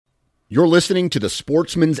You're listening to the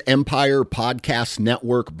Sportsman's Empire Podcast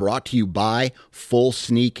Network, brought to you by Full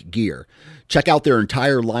Sneak Gear. Check out their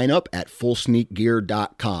entire lineup at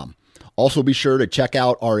fullsneakgear.com. Also be sure to check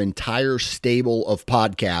out our entire stable of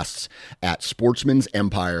podcasts at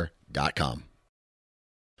sportsmansempire.com.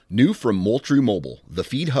 New from Moultrie Mobile, the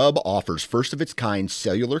Feed Hub offers first-of-its-kind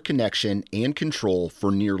cellular connection and control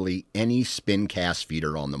for nearly any spin cast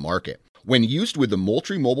feeder on the market. When used with the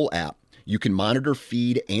Moultrie Mobile app, you can monitor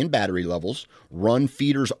feed and battery levels, run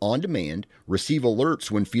feeders on demand, receive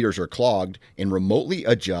alerts when feeders are clogged, and remotely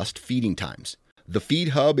adjust feeding times. The Feed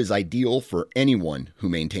Hub is ideal for anyone who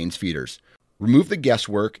maintains feeders. Remove the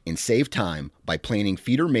guesswork and save time by planning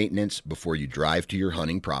feeder maintenance before you drive to your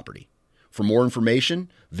hunting property. For more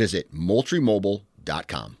information, visit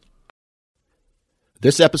MoultrieMobile.com.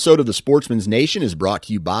 This episode of the Sportsman's Nation is brought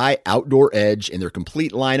to you by Outdoor Edge and their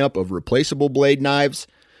complete lineup of replaceable blade knives,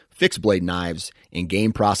 fixed blade knives, and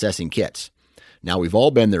game processing kits. Now, we've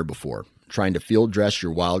all been there before, trying to field dress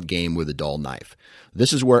your wild game with a dull knife.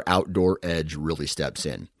 This is where Outdoor Edge really steps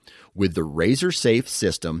in. With the Razor Safe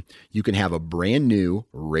system, you can have a brand new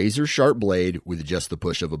razor sharp blade with just the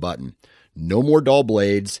push of a button. No more dull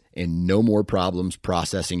blades and no more problems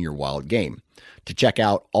processing your wild game. To check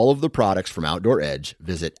out all of the products from Outdoor Edge,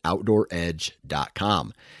 visit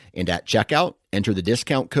OutdoorEdge.com. And at checkout, enter the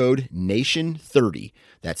discount code NATION30.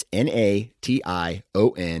 That's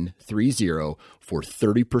NATION30 for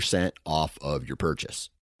 30% off of your purchase.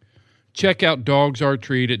 Check out Dogs Are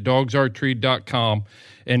Treat at dogsaretreat.com.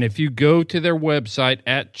 And if you go to their website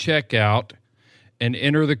at checkout and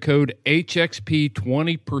enter the code HXP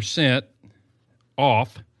 20%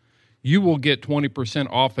 off, you will get 20%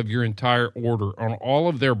 off of your entire order on all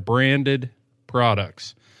of their branded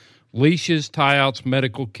products. Leashes, tie-outs,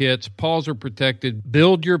 medical kits, paws are protected.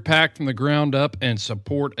 Build your pack from the ground up and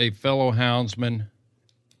support a fellow houndsman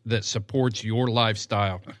that supports your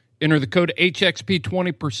lifestyle. Enter the code HXP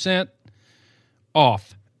 20%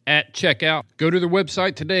 off at checkout. Go to their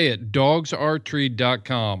website today at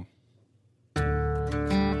dogsaretreat.com.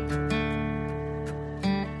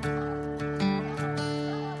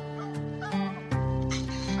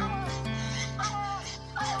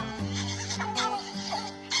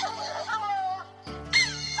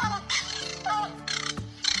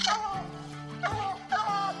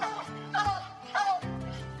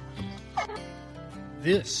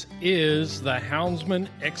 This is the Houndsman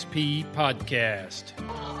XP Podcast.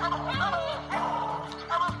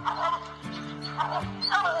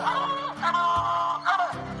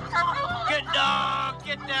 Good dog,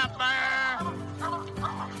 get that bear.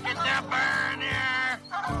 Get that bear in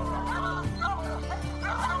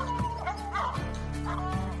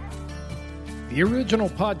The here. original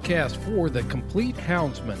podcast for the complete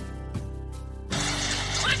houndsman.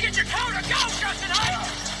 Look at your coat of go, Justin Hyatt.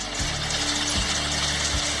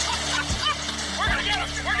 We're gonna get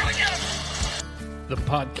him. We're gonna get him. The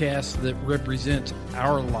podcast that represents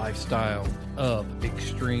our lifestyle of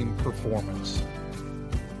extreme performance.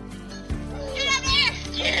 Get him there.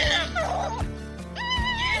 Get him.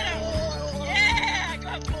 Get him. Yeah,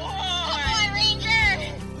 good boy. Good boy,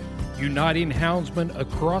 Ranger. Uniting houndsmen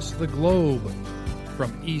across the globe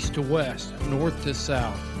from east to west, north to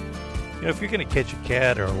south. You know, if you're going to catch a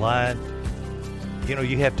cat or a lion, you know,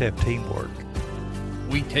 you have to have teamwork.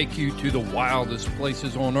 We take you to the wildest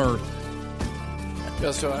places on earth.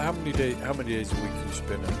 Yeah, so how many days a week do you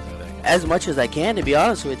spend out there? As much as I can, to be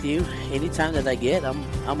honest with you. Anytime that I get,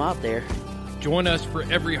 I'm out there. Join us for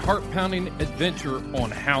every heart-pounding adventure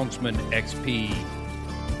on Houndsman XP.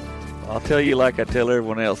 I'll tell you like I tell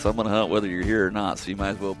everyone else, I'm going to hunt whether you're here or not, so you might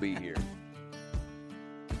as well be here.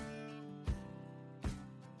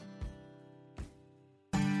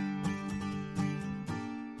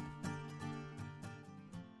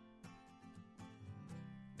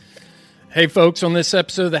 Hey, folks, on this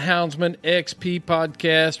episode of the Houndsman XP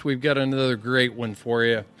Podcast, we've got another great one for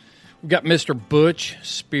you. We've got Mr. Butch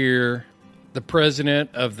Spear, the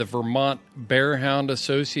president of the Vermont Bearhound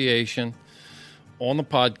Association, on the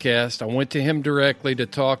podcast. I went to him directly to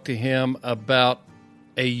talk to him about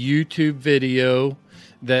a YouTube video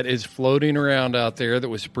that is floating around out there that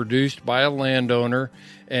was produced by a landowner,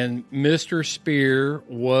 and Mr. Spear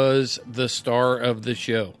was the star of the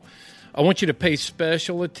show. I want you to pay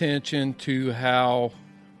special attention to how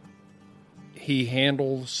he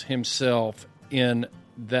handles himself in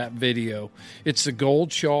that video. It's the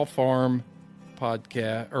Goldshaw Farm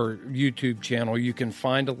podcast or YouTube channel. You can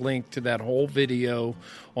find a link to that whole video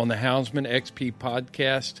on the Houndsman XP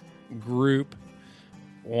podcast group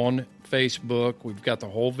on Facebook. We've got the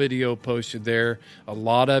whole video posted there. A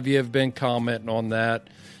lot of you have been commenting on that.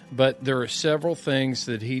 but there are several things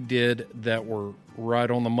that he did that were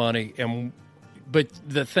right on the money. But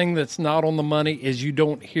the thing that's not on the money is you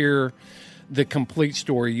don't hear the complete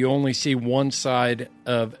story. You only see one side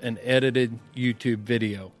of an edited YouTube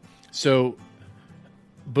video. So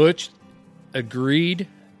Butch agreed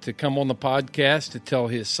to come on the podcast to tell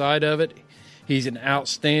his side of it. He's an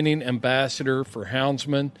outstanding ambassador for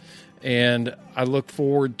Houndsman, and I look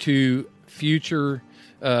forward to future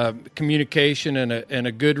communication and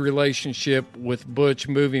a good relationship with Butch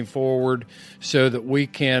moving forward so that we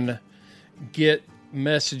can get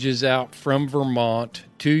messages out from Vermont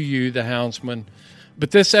to you, the Houndsman.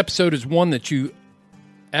 But this episode is one that you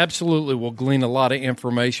absolutely will glean a lot of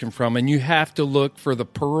information from, and you have to look for the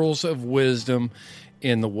pearls of wisdom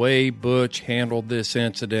in the way Butch handled this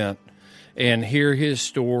incident and hear his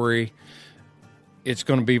story. It's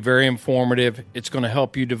going to be very informative. It's going to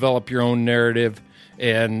help you develop your own narrative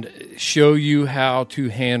and show you how to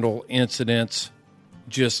handle incidents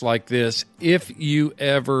just like this if you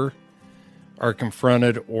ever are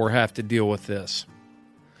confronted or have to deal with this.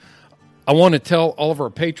 I want to tell all of our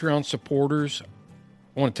Patreon supporters,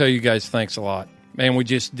 I want to tell you guys thanks a lot. Man, we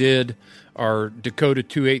just did our Dakota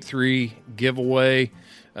 283 giveaway,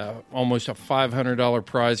 almost a $500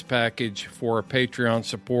 prize package for our Patreon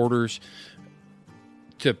supporters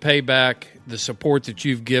to pay back the support that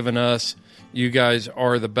you've given us. You guys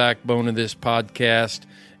are the backbone of this podcast,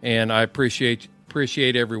 and I appreciate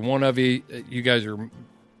every one of you. You guys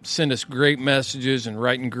send us great messages and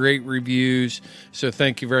writing great reviews, so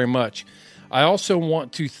thank you very much. I also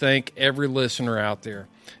want to thank every listener out there.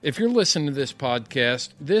 If you're listening to this podcast,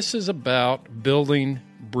 this is about building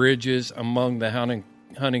bridges among the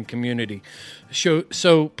hunting community.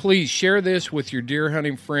 So please share this with your deer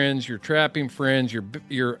hunting friends, your trapping friends, your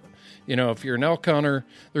if you're an elk hunter,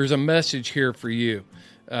 there's a message here for you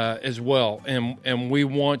as well, and we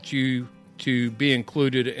want you to be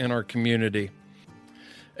included in our community.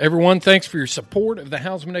 Everyone, thanks for your support of the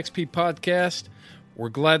Houndsman XP podcast. We're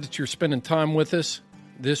glad that you're spending time with us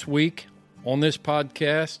this week on this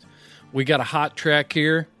podcast. We got a hot track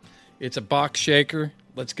here. It's a box shaker.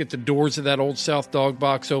 Let's get the doors of that old South Dog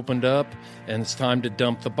box opened up, and it's time to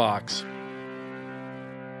dump the box.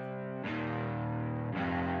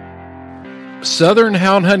 Southern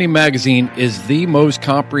Hound Hunting Magazine is the most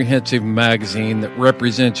comprehensive magazine that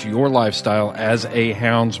represents your lifestyle as a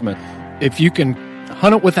houndsman. If you can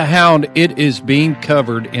hunt it with a hound, it is being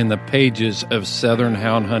covered in the pages of Southern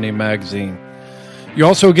Hound Hunting Magazine. You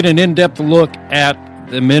also get an in-depth look at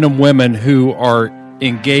the men and women who are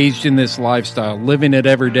engaged in this lifestyle, living it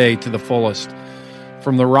every day to the fullest.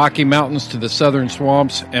 From the Rocky Mountains to the southern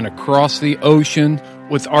swamps and across the ocean,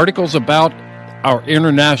 with articles about our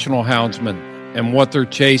international houndsmen and what they're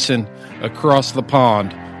chasing across the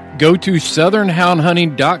pond. Go to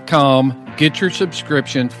southernhoundhunting.com. Get your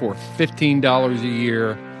subscription for $15 a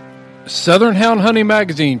year. Southern Hound Hunting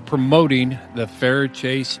Magazine, promoting the fair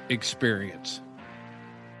chase experience.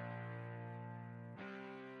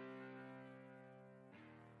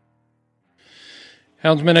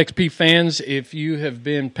 Houndsman XP fans, if you have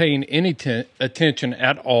been paying any attention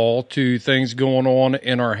at all to things going on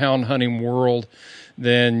in our hound hunting world,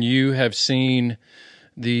 then you have seen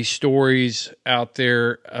the stories out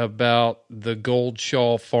there about the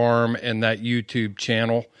Goldshaw Farm and that YouTube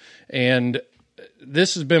channel. And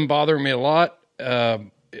this has been bothering me a lot. I've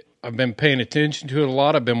been paying attention to it a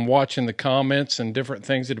lot. I've been watching the comments and different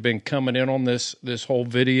things that have been coming in on this whole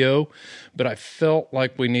video. But I felt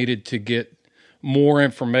like we needed to get more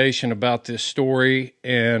information about this story.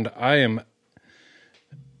 And I am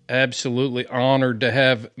absolutely honored to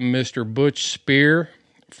have Mr. Butch Spear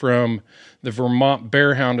from the Vermont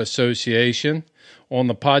Bearhound Association on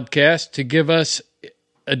the podcast to give us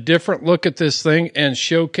a different look at this thing and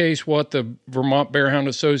showcase what the Vermont Bearhound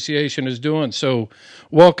Association is doing. So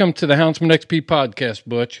welcome to the Houndsman XP podcast,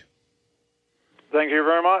 Butch. Thank you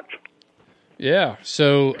very much. Yeah,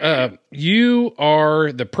 so you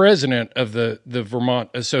are the president of the Vermont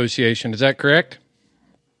Association, is that correct?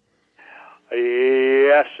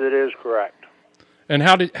 Yes, it is correct. And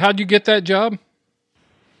how'd you get that job?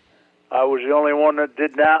 I was the only one that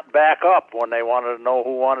did not back up when they wanted to know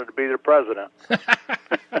who wanted to be the president.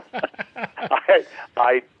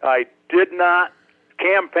 I did not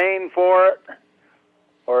campaign for it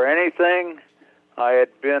or anything. I had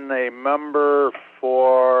been a member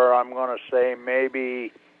for, I'm going to say,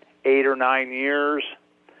 maybe 8 or 9 years.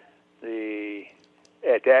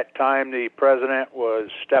 At that time, the president was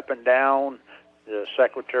stepping down. The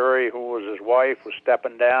secretary, who was his wife, was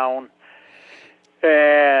stepping down.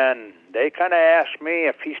 And they kind of asked me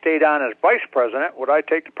if he stayed on as vice president, would I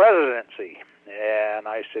take the presidency? And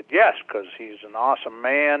I said, yes, because he's an awesome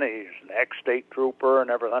man. He's an ex-state trooper and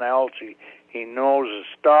everything else. He knows his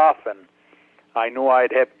stuff, and I knew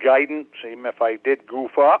I'd have guidance, even if I did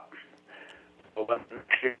goof up. Well, then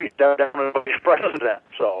he's down as vice president,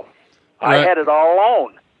 so I Right. had it all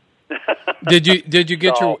alone. Did you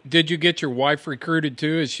get So- did you get your wife recruited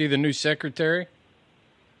too? Is she the new secretary?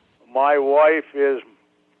 My wife is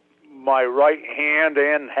my right hand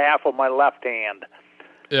and half of my left hand.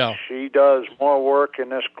 Yeah. She does more work in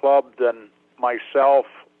this club than myself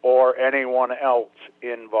or anyone else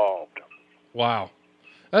involved. Wow.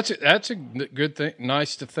 That's a good thing,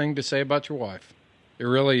 nice thing to say about your wife. It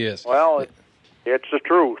really is. Well, it's the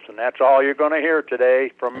truth, and that's all you're going to hear today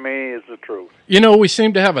from me is the truth. You know, we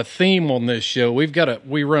seem to have a theme on this show.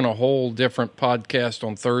 We run a whole different podcast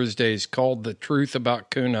on Thursdays called The Truth About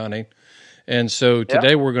Coon Hunting. And so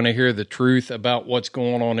today we're going to hear the truth about what's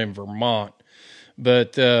going on in Vermont.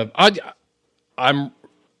 But I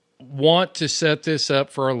want to set this up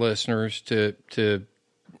for our listeners to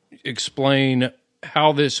explain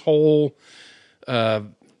how this whole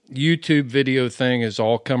YouTube video thing has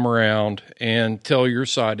all come around and tell your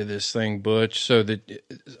side of this thing, Butch, so that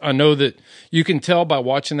I know that you can tell by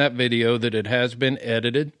watching that video that it has been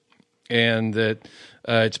edited and that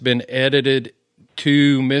it's been edited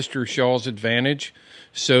to Mr. Shaw's advantage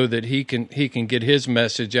so that he can get his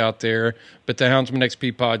message out there. But the Houndsman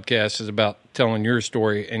XP podcast is about telling your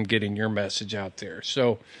story and getting your message out there.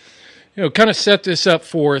 So, kind of set this up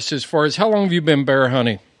for us as far as how long have you been bear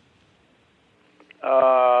hunting?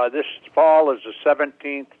 This fall is the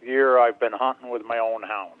 17th year I've been hunting with my own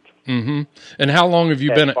hounds. Mm-hmm. And how long have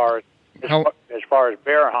you been? As far as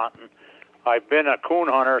bear hunting, I've been a coon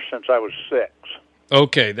hunter since I was 6.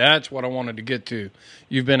 Okay, that's what I wanted to get to.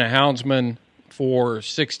 You've been a houndsman for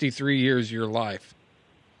 63 years of your life.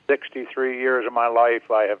 63 years of my life,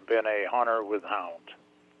 I have been a hunter with hounds.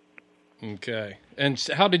 Okay. And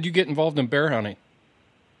how did you get involved in bear hunting?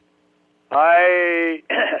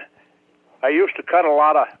 I used to cut a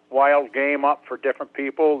lot of wild game up for different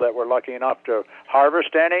people that were lucky enough to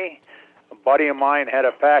harvest any. A buddy of mine had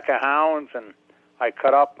a pack of hounds, and I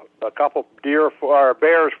cut up a couple bears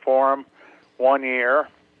for him one year.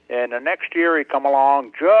 And the next year he come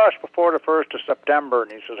along just before the 1st of September,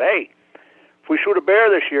 and he says, "Hey, if we shoot a bear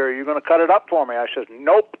this year, are you going to cut it up for me?" I says,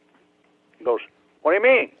 "Nope." He goes, "What do you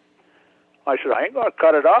mean?" I said, "I ain't going to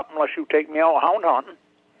cut it up unless you take me out hound hunting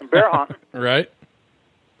and bear hunting." Right.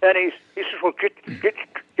 And he says, "Well, get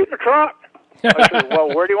in the truck." I said, "Well,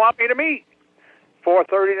 where do you want me to meet?"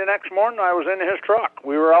 4:30 the next morning, I was in his truck.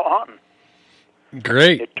 We were out hunting.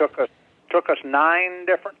 Great. It took us 9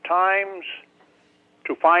 different times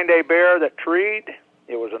to find a bear that treed.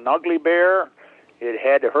 It was an ugly bear. It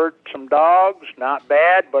had hurt some dogs, not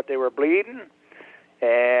bad, but they were bleeding.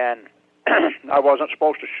 And I wasn't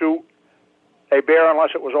supposed to shoot a bear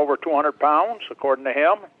unless it was over 200 pounds, according to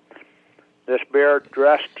him. This bear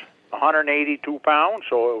dressed 182 pounds,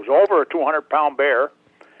 so it was over a 200-pound bear.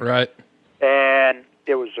 Right. And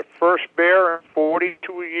it was the first bear in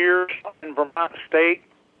 42 years in Vermont State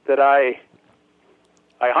that I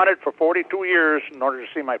hunted for 42 years in order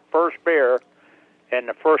to see my first bear, and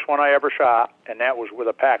the first one I ever shot, and that was with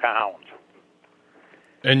a pack of hounds.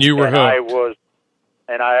 And you were and hooked. I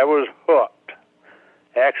was hooked.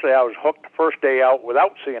 Actually, I was hooked the first day out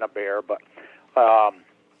without seeing a bear, but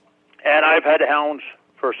and I've had hounds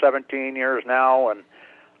for 17 years now, and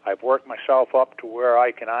I've worked myself up to where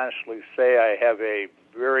I can honestly say I have a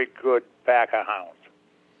very good pack of hounds.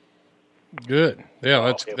 Good.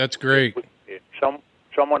 Yeah, that's great. If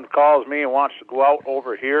someone calls me and wants to go out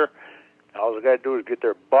over here, all they got to do is get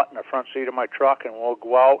their butt in the front seat of my truck, and we'll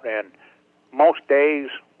go out. And most days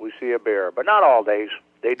we see a bear, but not all days.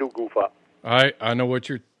 They do goof up. I know what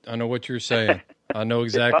you're saying. I know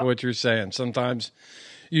exactly what you're saying. Sometimes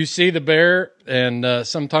you see the bear, and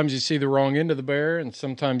sometimes you see the wrong end of the bear, and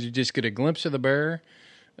sometimes you just get a glimpse of the bear.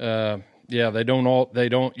 You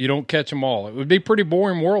don't catch them all. It would be a pretty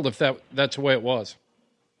boring world if that's the way it was.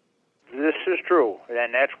 This is true,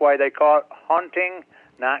 and that's why they call it hunting,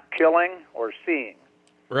 not killing or seeing.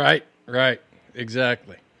 Right,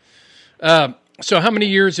 exactly. So how many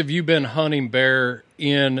years have you been hunting bear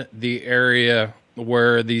in the area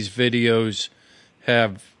where these videos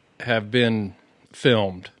have been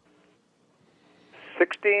filmed?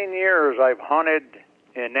 16 years I've hunted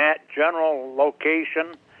in that general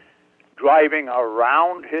location, driving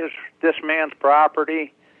around this man's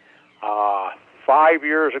property. 5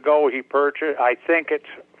 years ago he purchased, I think it's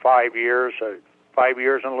 5 years, 5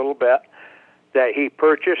 years and a little bit, that he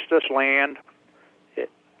purchased this land.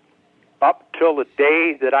 Up till the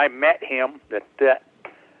day that I met him, that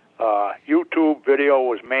YouTube video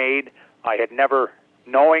was made. I had never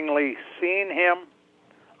knowingly seen him.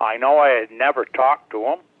 I know I had never talked to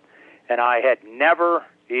him, and I had never,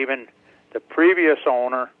 even the previous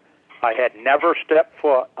owner, I had never stepped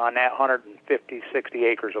foot on that 150, 60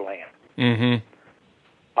 acres of land. Mm-hmm.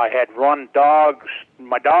 I had run dogs.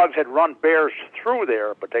 My dogs had run bears through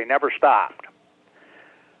there, but they never stopped.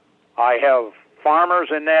 I have farmers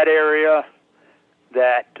in that area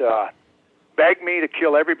that beg me to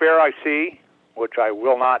kill every bear I see, which I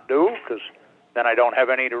will not do because then I don't have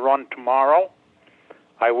any to run tomorrow.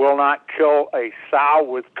 I will not kill a sow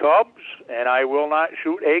with cubs, and I will not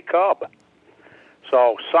shoot a cub.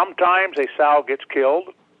 So sometimes a sow gets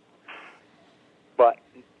killed, but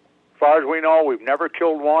as far as we know, we've never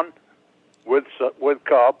killed one with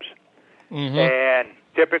cubs. Mm-hmm. And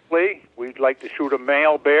typically, we'd like to shoot a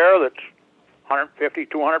male bear that's 150,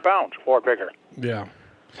 200 pounds or bigger. Yeah.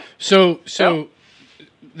 So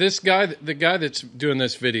this guy, the guy that's doing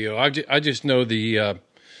this video, I just know the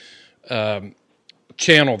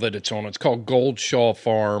channel that it's on. It's called Gold Shaw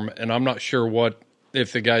Farm, and I'm not sure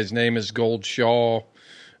if the guy's name is Gold Shaw.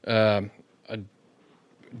 Do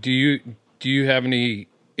you have any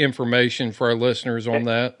information for our listeners on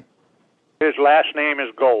that? His last name is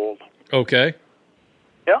Gold. Okay.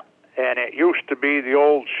 Yeah, and it used to be the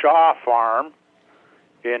old Shaw Farm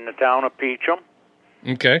in the town of Peacham.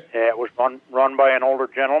 Okay. It was run by an older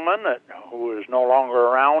gentleman who is no longer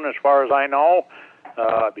around, as far as I know,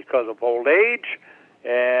 because of old age.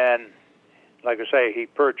 And like I say, he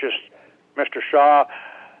purchased Mr.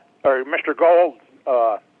 Gold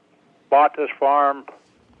bought this farm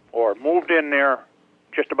or moved in there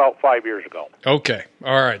just about 5 years ago. Okay.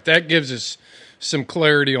 All right. That gives us some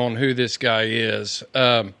clarity on who this guy is.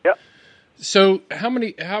 Yep. So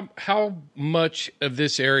how much of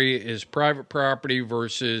this area is private property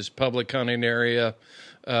versus public hunting area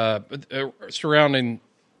surrounding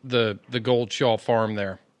the Gold Shaw Farm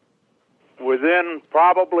there? Within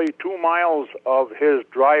probably 2 miles of his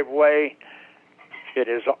driveway, it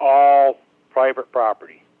is all private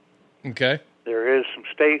property. Okay. There is some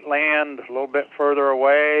state land a little bit further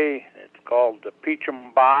away. It's called the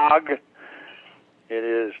Peacham Bog. It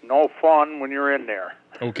is no fun when you're in there.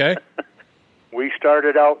 Okay. We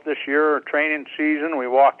started out this year, training season. We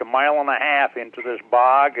walked 1.5 miles into this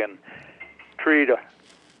bog and treed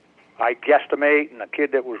I guesstimate, and the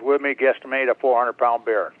kid that was with me guesstimate a 400-pound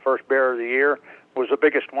bear. First bear of the year was the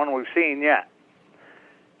biggest one we've seen yet.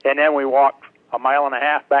 And then we walked 1.5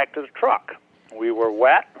 miles back to the truck. We were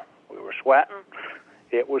wet. We were sweating.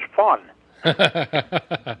 It was fun.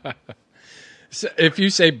 So if you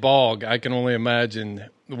say bog, I can only imagine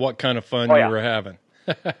what kind of fun you were having.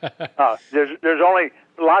 There's only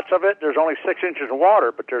lots of it. There's only 6 inches of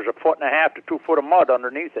water, but there's 1.5 to 2 foot of mud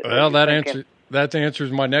underneath it. Well, that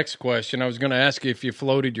answers my next question. I was going to ask you if you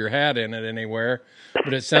floated your hat in it anywhere,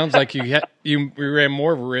 but it sounds like you ran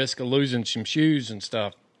more of a risk of losing some shoes and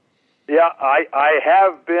stuff. Yeah, I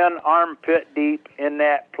have been armpit deep in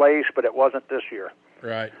that place, but it wasn't this year.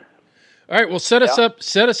 Right. All right. Well, set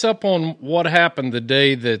us up on what happened the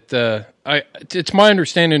day that it's my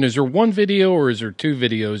understanding. Is there one video or is there 2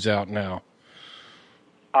 videos out now?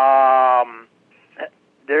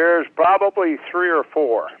 There's probably 3 or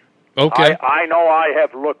 4. Okay. I know I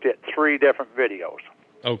have looked at 3 different videos.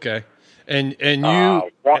 Okay. And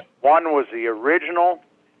you one was the original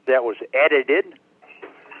that was edited.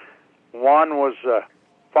 One was a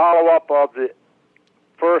follow-up of the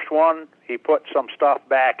first one. He put some stuff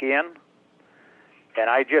back in. And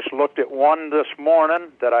I just looked at one this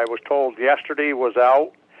morning that I was told yesterday was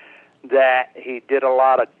out, that he did a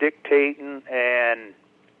lot of dictating and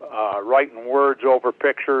writing words over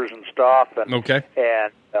pictures and stuff. And, okay.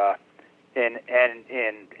 And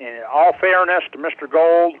in all fairness to Mr.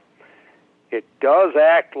 Gold, it does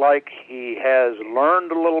act like he has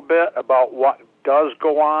learned a little bit about what does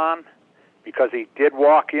go on, because he did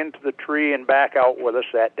walk into the tree and back out with us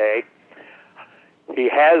that day. He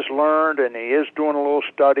has learned, and he is doing a little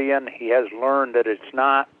studying. He has learned that it's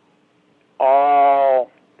not all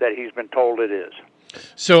that he's been told it is.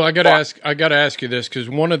 So I got to ask you this, because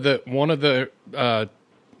one of the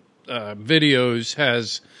videos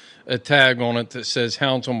has a tag on it that says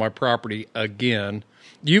 "Hounds on my property again."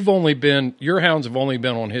 Your hounds have only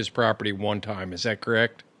been on his property one time. Is that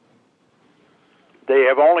correct? They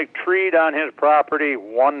have only treed on his property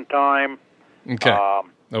one time. Okay.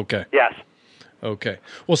 Okay. Yes. Okay.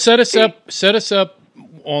 Well, set us up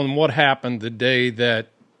on what happened the day that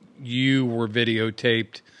you were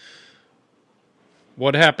videotaped.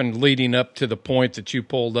 What happened leading up to the point that you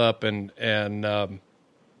pulled up and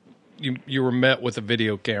you were met with a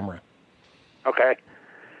video camera? Okay.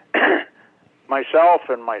 myself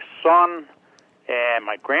and my son and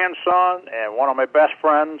my grandson and one of my best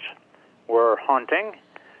friends were hunting.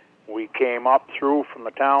 We came up through from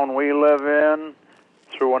the town we live in,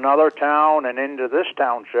 through another town and into this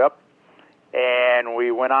township, and we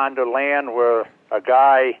went on to land where a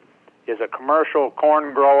guy is a commercial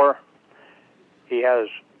corn grower. He has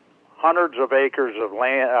hundreds of acres of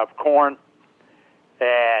land of corn,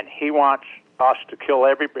 and he wants us to kill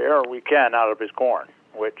every bear we can out of his corn,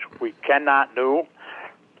 which we cannot do,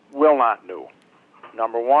 will not do.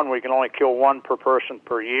 Number one, we can only kill one per person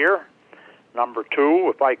per year. Number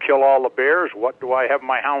two, if I kill all the bears, what do I have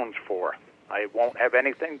my hounds for? I won't have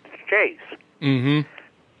anything to chase. Mm-hmm.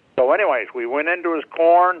 So anyways, we went into his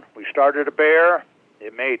corn. We started a bear.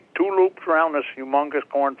 It made 2 loops around this humongous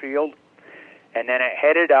cornfield, and then it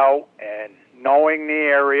headed out, and knowing the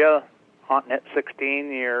area, hunting it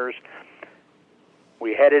 16 years,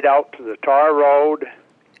 we headed out to the tar road,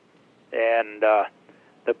 and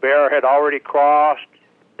the bear had already crossed.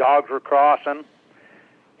 Dogs were crossing,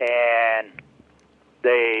 and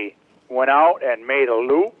they went out and made a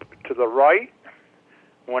loop to the right,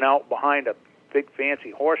 went out behind a big fancy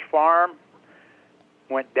horse farm,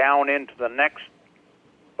 went down into the next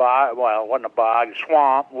bog, well, it wasn't a bog,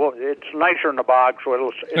 swamp. Well, it's nicer than a bog,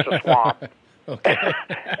 so it's a swamp. Okay.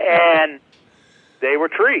 And they were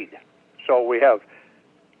treed. So we have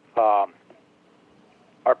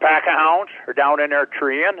our pack of hounds are down in there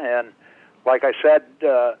treeing, and like I said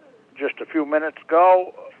just a few minutes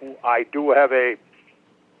ago, I do have a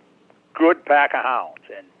good pack of hounds.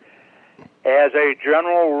 And as a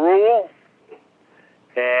general rule,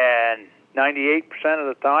 and 98% of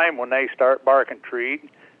the time when they start barking treed,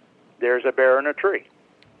 there's a bear in a tree.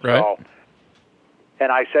 Right. So,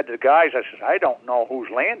 and I said to the guys, I said, I don't know whose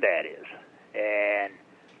land that is. And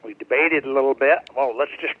we debated a little bit. Well,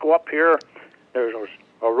 let's just go up here. There's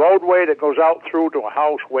a roadway that goes out through to a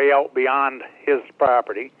house way out beyond his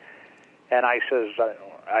property. And I says,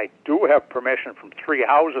 I do have permission from 3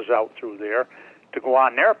 houses out through there to go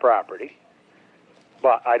on their property,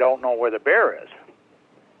 but I don't know where the bear is.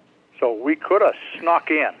 So we could have snuck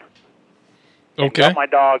in. Okay. Got my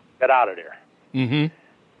dog, get out of there. Mm-hmm.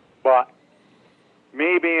 But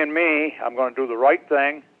me being me, I'm going to do the right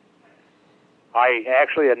thing.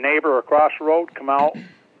 A neighbor across the road come out,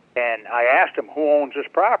 and I asked him who owns this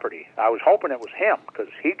property. I was hoping it was him because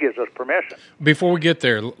he gives us permission. Before we get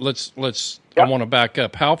there, let's. Yep. I want to back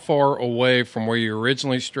up. How far away from where you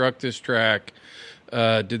originally struck this track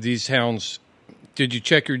did these hounds? Did you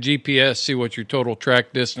check your GPS, see what your total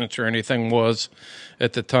track distance or anything was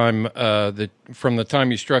at the time from the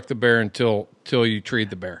time you struck the bear until you treed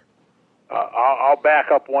the bear? I'll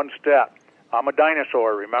back up one step. I'm a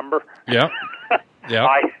dinosaur, remember? Yeah. Yeah.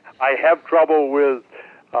 I have trouble with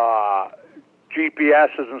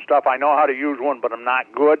GPSs and stuff. I know how to use one, but I'm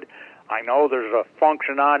not good. I know there's a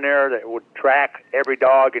function on there that would track every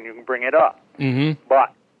dog, and you can bring it up. Mm-hmm.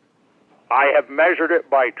 But I have measured it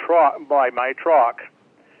by my truck,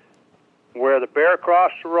 where the bear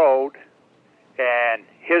crossed the road, and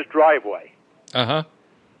his driveway. Uh-huh.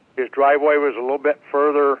 His driveway was a little bit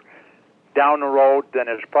further down the road than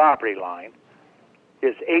his property line.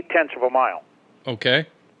 Is 0.8 of a mile. Okay.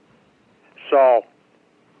 So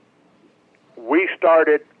we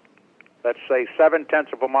started, let's say,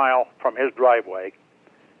 0.7 of a mile from his driveway,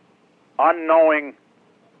 unknowing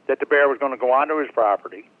that the bear was going to go onto his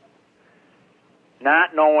property,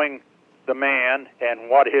 not knowing the man and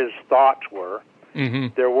what his thoughts were.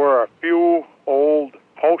 Mm-hmm. There were a few old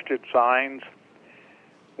posted signs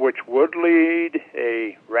which would lead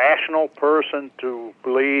a rational person to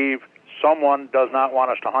believe someone does not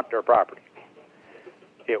want us to hunt their property.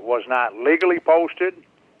 It was not legally posted,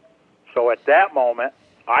 so at that moment,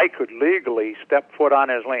 I could legally step foot on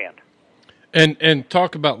his land. And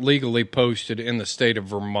talk about legally posted in the state of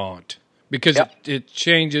Vermont, because Yep. it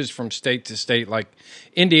changes from state to state. Like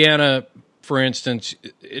Indiana, for instance,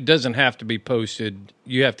 it doesn't have to be posted.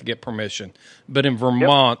 You have to get permission. But in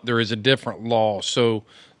Vermont, there is a different law. So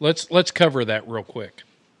let's cover that real quick.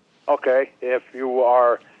 Okay, if you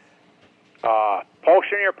are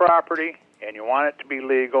posting your property and you want it to be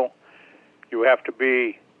legal, you have to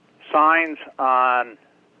be signs on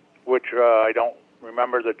which I don't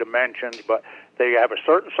remember the dimensions, but they have a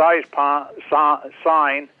certain size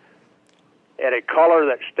sign at a color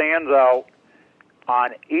that stands out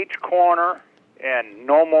on each corner and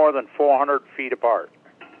no more than 400 feet apart.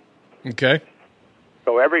 Okay.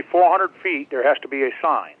 So every 400 feet there has to be a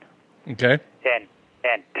sign. Okay.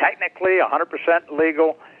 And technically 100%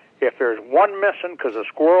 legal. If there's one missing because a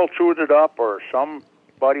squirrel chewed it up or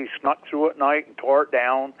somebody snuck through at night and tore it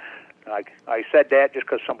down, I said that just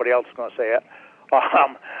because somebody else is going to say it.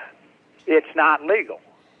 It's not legal.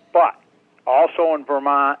 But also in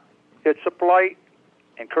Vermont, it's a polite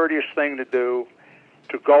and courteous thing to do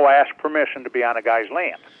to go ask permission to be on a guy's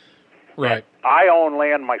land. Right. I own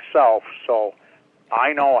land myself, so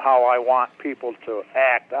I know how I want people to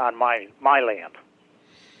act on my land.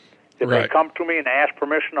 If they come to me and ask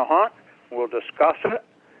permission to hunt, we'll discuss it.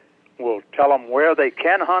 We'll tell them where they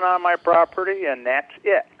can hunt on my property, and that's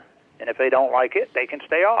it. And if they don't like it, they can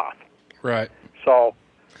stay off. Right. So,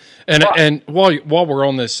 and while we're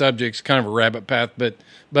on this subject, it's kind of a rabbit path, but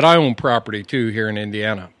I own property too here in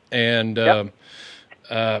Indiana, and I'm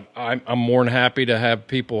more than happy to have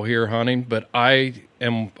people here hunting. But I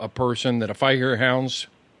am a person that if I hear hounds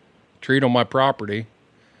treat on my property,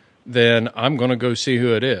 then I'm going to go see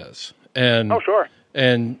who it is. And sure.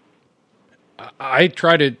 And I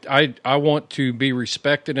want to be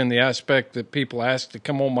respected in the aspect that people ask to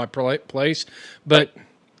come on my place, but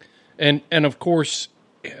and of course,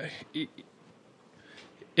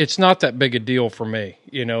 it's not that big a deal for me,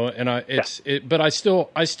 And but I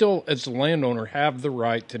still as a landowner have the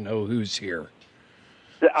right to know who's here.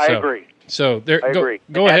 I agree. So I agree.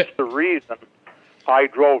 Go ahead. That's the reason I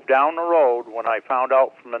drove down the road when I found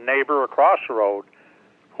out from the neighbor across the road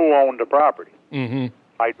who owned the property. Mm-hmm.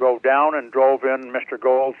 I drove down and drove in Mr.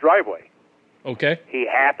 Gold's driveway. Okay. He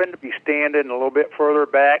happened to be standing a little bit further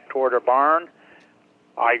back toward a barn.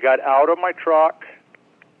 I got out of my truck.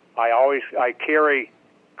 I carry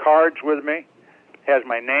cards with me. Has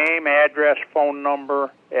my name, address, phone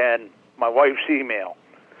number, and my wife's email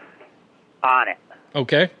on it.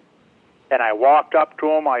 Okay. And I walked up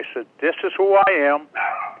to him. I said, "This is who I am.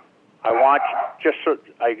 I want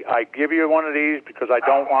I give you one of these because I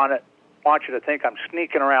don't want you to think I'm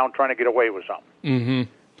sneaking around trying to get away with something." Mm-hmm.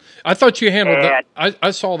 I thought you handled that.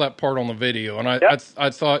 I saw that part on the video, and I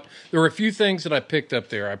thought there were a few things that I picked up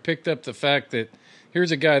there. I picked up the fact that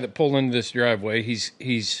here's a guy that pulled into this driveway. He's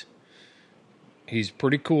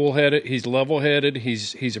pretty cool-headed. He's level-headed.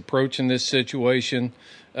 He's approaching this situation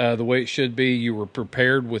the way it should be. You were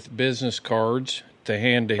prepared with business cards to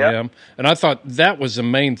hand to him, and I thought that was the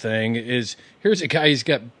main thing. Is here's a guy. He's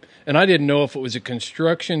got. And I didn't know if it was a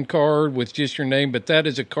construction card with just your name, but that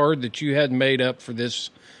is a card that you had made up for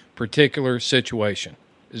this particular situation.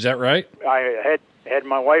 Is that right? I had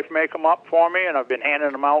my wife make them up for me, and I've been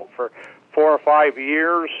handing them out for 4 or 5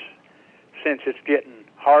 years since it's getting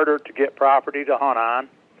harder to get property to hunt on.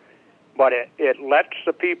 But it lets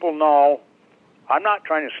the people know I'm not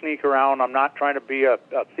trying to sneak around. I'm not trying to be a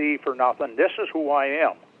thief or nothing. This is who I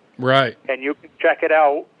am. Right. And you can check it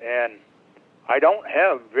out, and I don't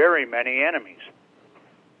have very many enemies.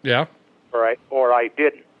 Yeah. Or I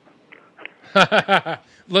didn't.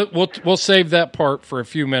 We'll save that part for a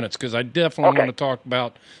few minutes because I definitely want to talk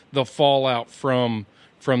about the fallout from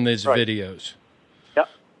these videos. Yep.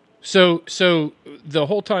 So the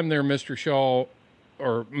whole time there, Mr. Shaw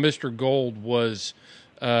or Mr. Gold was,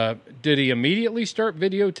 did he immediately start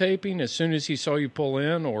videotaping as soon as he saw you pull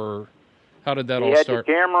in, or how did that all start? He had the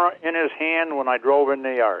camera in his hand when I drove in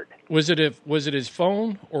the yard. Was it his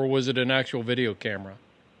phone or was it an actual video camera?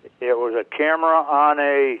 It was a camera on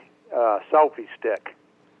a selfie stick.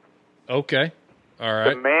 Okay. All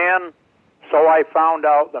right. So I found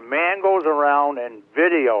out the man goes around and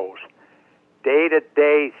videos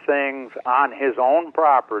day-to-day things on his own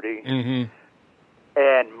property and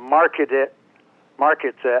markets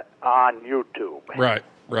it on YouTube. Right.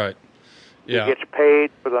 Yeah. He gets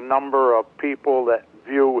paid for the number of people that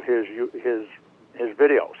view his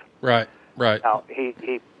videos. Right. Now,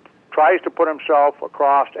 he tries to put himself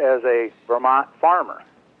across as a Vermont farmer.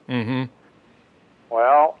 Mm-hmm.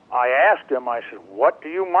 Well, I asked him, I said, "What do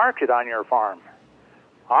you market on your farm?"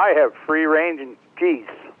 "I have free-ranging geese."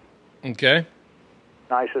 Okay. And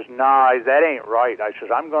I says, "Nah, that ain't right." I says,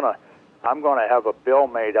 I'm gonna have a bill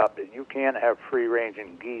made up that you can't have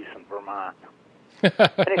free-ranging geese in Vermont."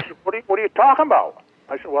 And he said, what are you talking about?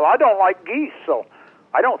 I said, "Well, I don't like geese, so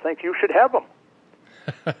I don't think you should have them."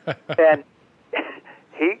 And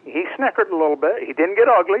he snickered a little bit. He didn't get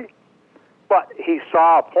ugly, but he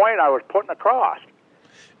saw a point I was putting across.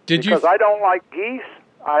 Because I don't like geese,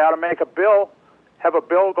 I ought to make have a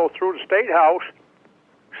bill go through the State House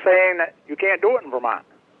saying that you can't do it in Vermont.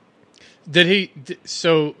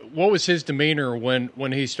 So what was his demeanor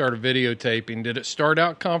when he started videotaping? Did it start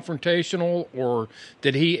out confrontational, or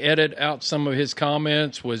did he edit out some of his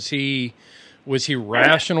comments? Was he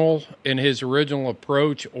rational in his original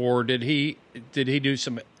approach, or did he do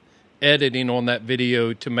some editing on that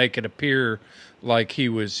video to make it appear like he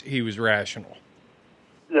was rational?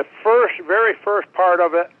 The very first part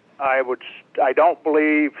of it, I would I don't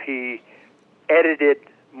believe he edited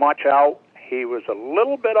much out. He was a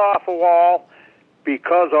little bit off the wall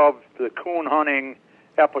because of the coon hunting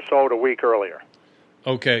episode a week earlier.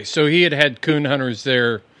 Okay, so he had coon hunters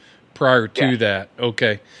there prior to that.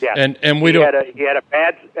 Okay, Yeah, and we he don't. He had a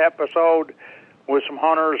bad episode with some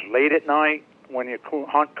hunters late at night when you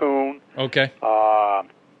hunt coon. Okay,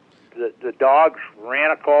 The dogs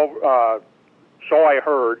ran a culvert. So I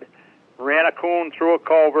heard. Ran a coon through a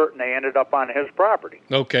culvert, and they ended up on his property.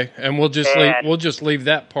 okay, and we'll just leave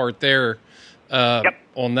that part there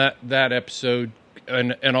on that episode,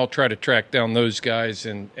 and I'll try to track down those guys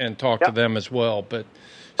and talk to them as well. But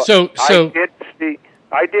so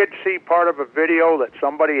I did see part of a video that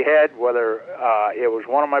somebody had, whether it was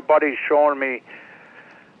one of my buddies showing me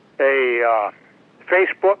a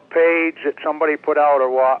Facebook page that somebody put out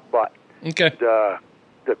or what, but okay, the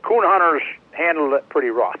coon hunters handled it pretty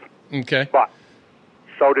rough. okay, But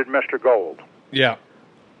so did Mr. Gold. yeah.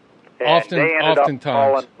 And they ended up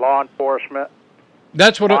calling law enforcement.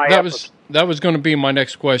 That's what that was going to be my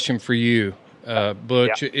next question for you,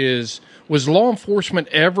 Butch. Was law enforcement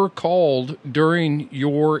ever called during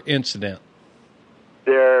your incident?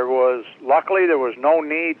 Luckily there was no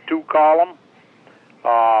need to call him.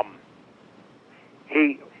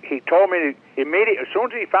 He told me immediately, as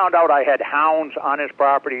soon as he found out I had hounds on his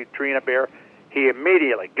property, treeing a bear, he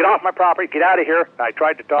immediately, get off my property, get out of here. I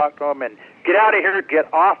tried to talk to him, and get out of here,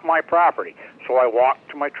 get off my property. So I walked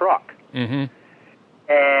to my truck. Mm-hmm.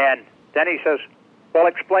 And then he says, well,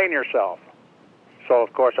 explain yourself. So,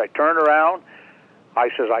 of course, I turned around. I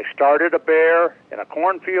says, I started a bear in a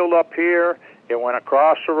cornfield up here. It went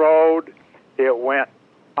across the road. It went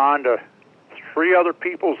onto 3 other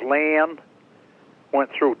people's land, went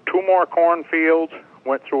through 2 more cornfields,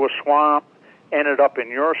 went through a swamp, ended up in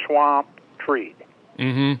your swamp, treed.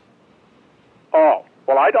 Mm-hmm. Oh,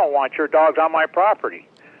 well, I don't want your dogs on my property.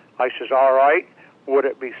 I says, all right, would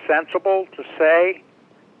it be sensible to say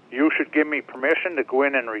you should give me permission to go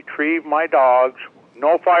in and retrieve my dogs?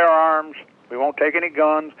 No firearms. We won't take any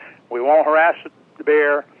guns. We won't harass the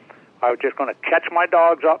bear. I was just going to catch my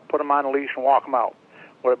dogs up, put them on a leash, and walk them out.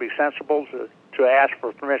 Would it be sensible to ask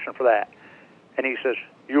for permission for that? And he says,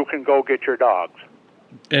 you can go get your dogs.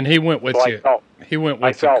 And he went with you. He went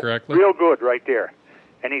with you, correctly? Real good right there.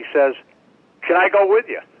 And he says, can I go with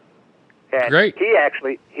you? And Great. He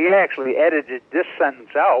actually edited this sentence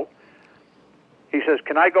out. He says,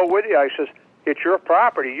 can I go with you? I says, it's your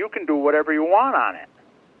property. You can do whatever you want on it.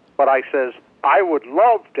 But I says, I would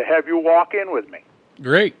love to have you walk in with me.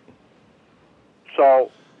 Great.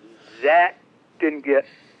 So that didn't get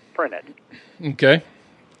printed. Okay.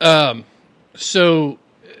 So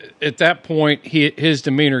at that point, his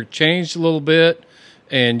demeanor changed a little bit,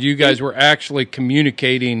 and you guys were actually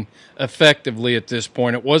communicating effectively at this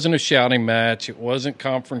point. It wasn't a shouting match. It wasn't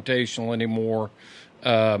confrontational anymore.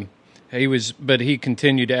 But he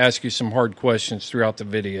continued to ask you some hard questions throughout the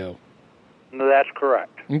video. No, that's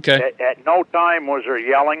correct. Okay. At no time was there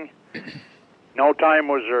yelling. No time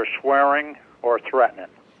was there swearing or threatening.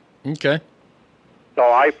 Okay. So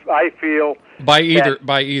I feel by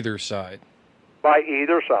either side. By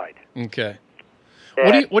either side. Okay.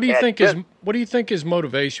 What do you think his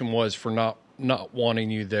motivation was for not wanting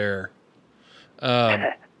you there?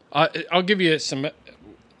 I'll give you some, a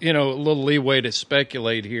little leeway to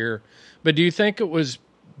speculate here, but do you think it was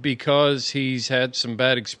because he's had some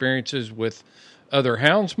bad experiences with other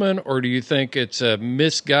houndsmen, or do you think it's a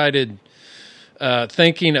misguided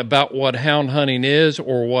thinking about what hound hunting is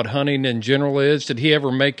or what hunting in general is? Did he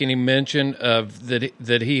ever make any mention of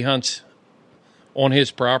that he hunts on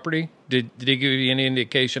his property? Did he give you any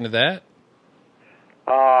indication of that?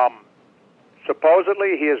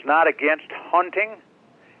 Supposedly he is not against hunting.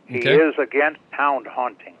 He is against hound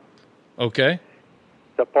hunting. Okay.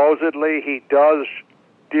 Supposedly he does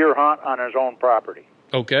deer hunt on his own property.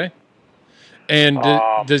 Okay. And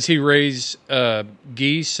does he raise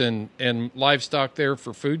geese and livestock there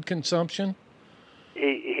for food consumption?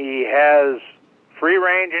 He has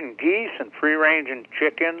free-ranging geese and free-ranging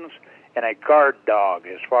chickens and a guard dog,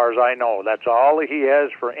 as far as I know. That's all he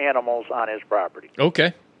has for animals on his property.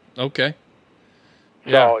 Okay.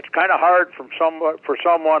 So it's kind of hard for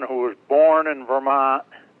someone who was born in Vermont,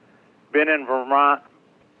 been in Vermont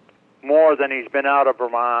more than he's been out of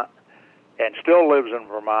Vermont, and still lives in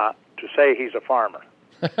Vermont, to say he's a farmer.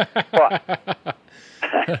 But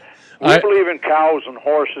we believe in cows and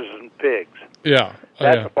horses and pigs. Yeah.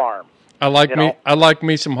 That's a farm. I like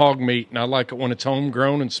me some hog meat, and I like it when it's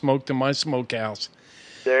homegrown and smoked in my smokehouse.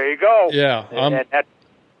 There you go. Yeah,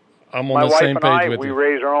 I'm on my the same wife page and I, with we you.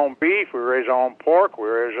 raise our own beef, we raise our own pork, we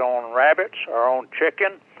raise our own rabbits, our own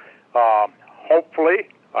chicken. hopefully,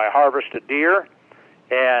 I harvest a deer,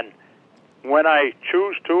 and when I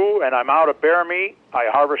choose to and I'm out of bear meat, I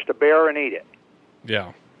harvest a bear and eat it.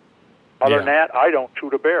 Yeah. Other than that, I don't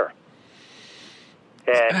shoot a bear.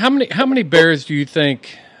 And How many bears do you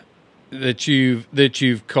think that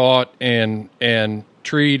you've caught and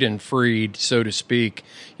treed and freed, so to speak?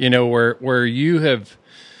 You know, where you have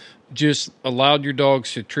just allowed your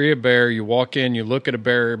dogs to tree a bear. You walk in, you look at a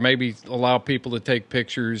bear, maybe allow people to take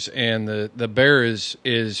pictures, and the bear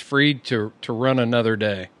is freed to run another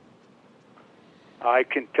day. I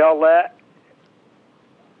can tell that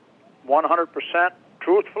 100%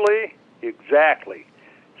 truthfully, exactly.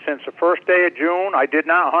 Since the first day of June, I did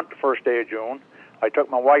not hunt the first day of June. I took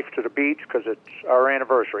my wife to the beach because it's our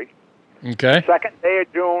anniversary. Okay. Second day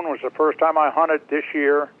of June was the first time I hunted this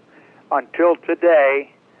year. Until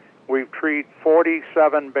today, we've treed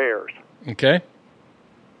 47 bears. Okay.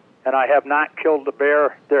 And I have not killed a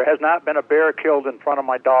bear. There has not been a bear killed in front of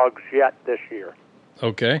my dogs yet this year.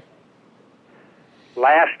 Okay.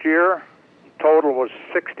 Last year, total was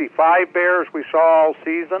 65 bears we saw all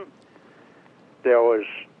season. There was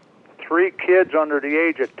 3 kids under the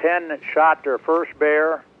age of 10 that shot their first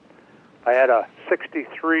bear. I had a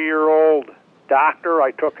 63-year-old doctor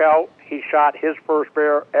I took out. He shot his first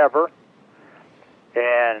bear ever.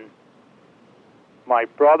 And my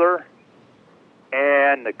brother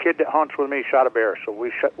and the kid that hunts with me shot a bear. So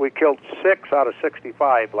we killed 6 out of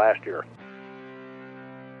 65 last year.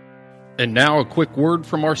 And now a quick word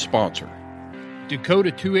from our sponsor.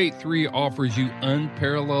 Dakota 283 offers you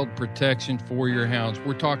unparalleled protection for your hounds.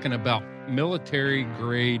 We're talking about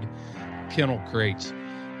military-grade kennel crates.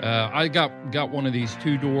 I got one of these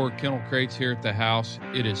 2-door kennel crates here at the house.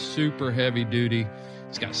 It is super heavy-duty.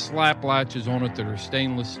 It's got slap latches on it that are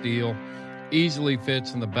stainless steel. Easily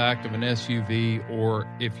fits in the back of an SUV, or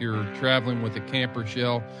if you're traveling with a camper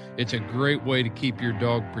shell, it's a great way to keep your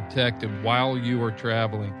dog protected while you are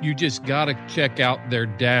traveling. You just got to check out their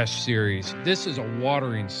Dash series. This is a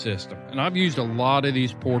watering system, and I've used a lot of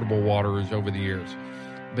these portable waterers over the years,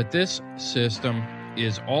 but this system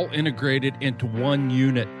is all integrated into one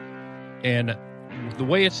unit, and the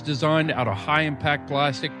way it's designed out of high-impact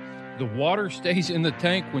plastic, the water stays in the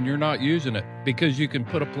tank when you're not using it because you can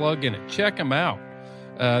put a plug in it. Check them out.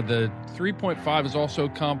 The 3.5 is also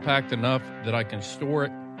compact enough that I can store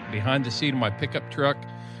it behind the seat of my pickup truck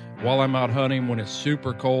while I'm out hunting when it's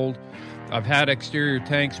super cold. I've had exterior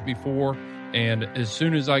tanks before, and as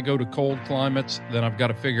soon as I go to cold climates, then I've got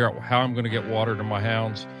to figure out how I'm going to get water to my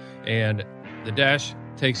hounds, and the Dash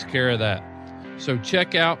takes care of that. So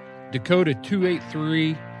check out Dakota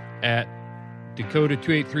 283 at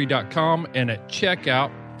Dakota283.com, and at checkout,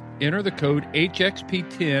 enter the code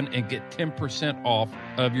HXP10 and get 10% off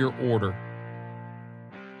of your order.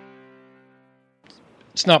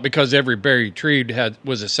 It's not because every bear you treed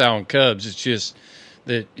was a sow and cubs. It's just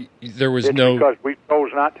that there was because we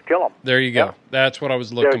chose not to kill them. There you go. Yep. That's what I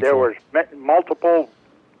was looking for. There was multiple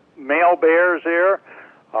male bears there.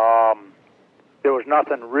 There was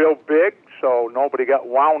nothing real big, so nobody got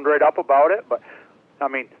wound right up about it, but I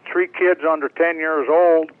mean, 3 kids under 10 years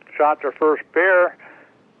old shot their first bear,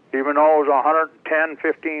 even though it was a 110,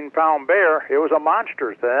 15-pound bear. It was a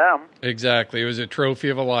monster to them. Exactly. It was a trophy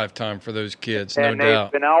of a lifetime for those kids, and no doubt. And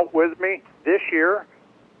they've been out with me this year.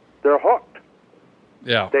 They're hooked.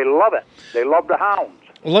 Yeah. They love it. They love the hounds.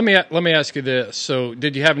 Well, let me ask you this. So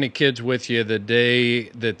did you have any kids with you the day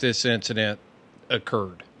that this incident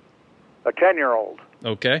occurred? A 10-year-old.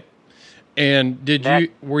 Okay. And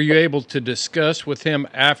were you able to discuss with him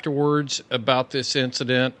afterwards about this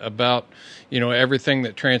incident, about, everything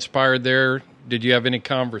that transpired there? Did you have any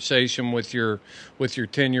conversation with your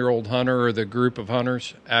 10-year-old hunter or the group of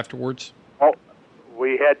hunters afterwards? Oh,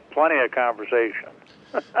 we had plenty of conversation.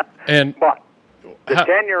 And but the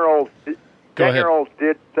 10-year-old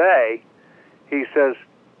did say, he says,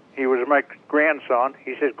 he was my grandson,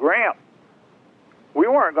 he says, Gramp, we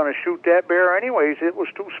weren't going to shoot that bear anyways, it was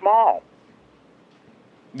too small.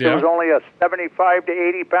 Yeah. It was only a 75 to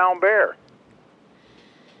 80-pound bear.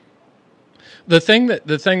 The thing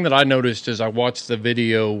that I noticed as I watched the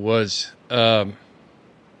video was the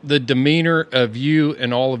demeanor of you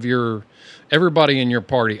and all of everybody in your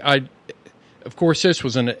party. Of course, this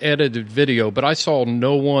was an edited video, but I saw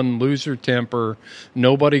no one lose their temper,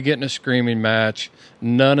 nobody getting a screaming match.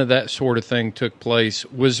 None of that sort of thing took place.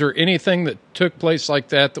 Was there anything that took place like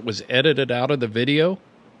that was edited out of the video?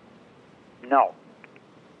 No.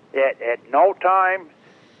 At no time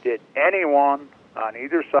did anyone on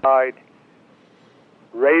either side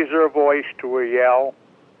raise their voice to a yell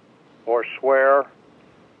or swear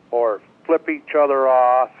or flip each other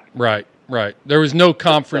off. Right. Right. There was no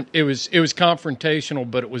it was confrontational,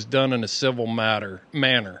 but it was done in a civil manner.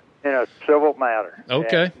 In a civil manner.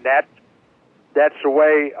 Okay. And that's the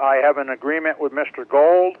way I have an agreement with Mr.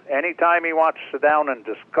 Gold. Anytime he wants to sit down and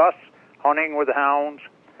discuss hunting with hounds,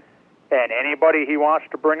 and anybody he wants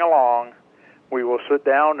to bring along, we will sit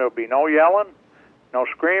down. There'll be no yelling, no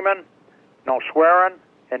screaming, no swearing,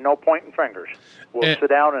 and no pointing fingers. We'll sit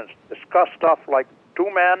down and discuss stuff like 2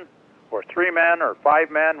 men or 3 men or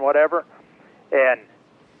 5 men, whatever, and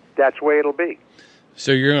that's the way it'll be.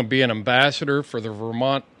 So you're going to be an ambassador for the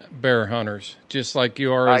Vermont bear hunters, just like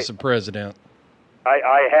you are as the president.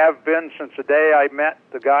 I have been since the day I met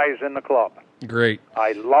the guys in the club. Great.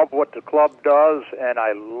 I love what the club does, and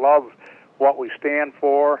I love what we stand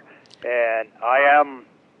for, and I'm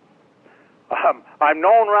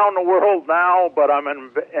known around the world now, but I'm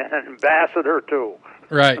an ambassador too.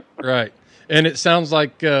 Right. And it sounds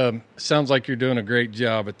like you're doing a great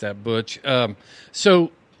job at that, Butch.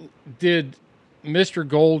 So did Mr.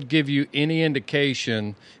 Gold give you any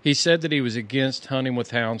indication? He said that he was against hunting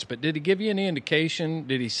with hounds, but did he give you any indication?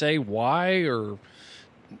 Did he say why, or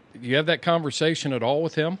do you have that conversation at all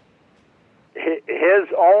with him? His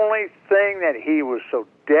only thing that he was so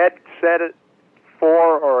dead set it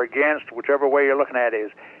for or against, whichever way you're looking at it,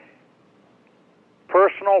 is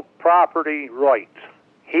personal property rights.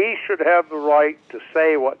 He should have the right to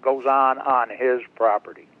say what goes on his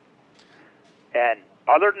property. And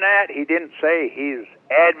other than that, he didn't say he's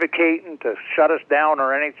advocating to shut us down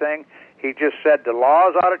or anything. He just said the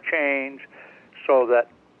laws ought to change so that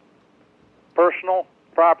personal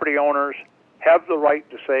property owners have the right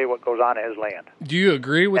to say what goes on in his land. Do you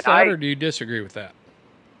agree with that, or do you disagree with that?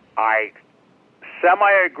 I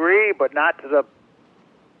semi-agree, but not to the...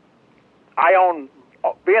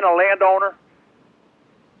 Being a landowner,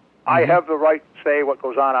 I have the right to say what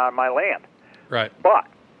goes on my land. Right. But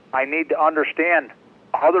I need to understand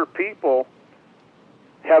other people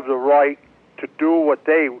have the right to do what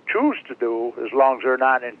they choose to do as long as they're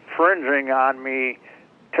not infringing on me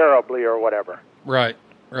terribly or whatever. Right.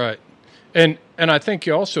 And I think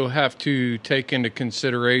you also have to take into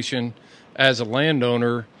consideration as a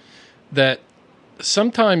landowner that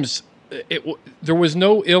sometimes there was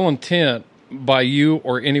no ill intent by you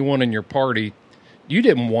or anyone in your party. You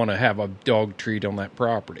didn't want to have a dog treat on that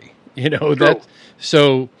property. That.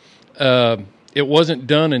 So it wasn't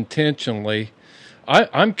done intentionally.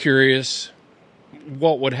 I'm curious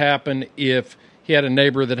what would happen if he had a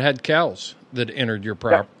neighbor that had cows that entered your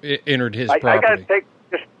entered his property.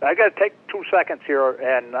 I got to take 2 seconds here,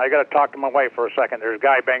 and I got to talk to my wife for a second. There's a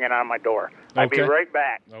guy banging on my door. I'll be right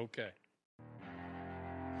back. Okay.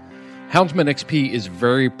 Houndsman XP is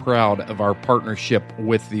very proud of our partnership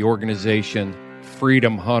with the organization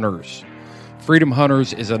Freedom Hunters. Freedom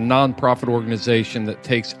Hunters is a nonprofit organization that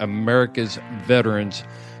takes America's veterans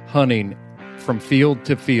hunting from field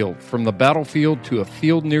to field, from the battlefield to a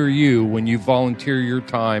field near you when you volunteer your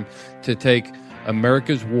time to take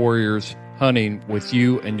America's warriors hunting with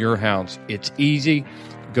you and your hounds. It's easy.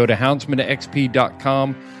 Go to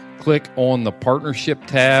houndsmanxp.com, click on the partnership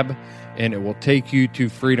tab, and it will take you to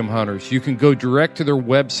Freedom Hunters. You can go direct to their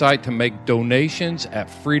website to make donations at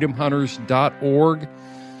freedomhunters.org.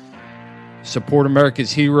 Support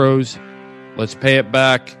America's heroes. Let's pay it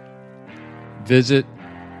back. Visit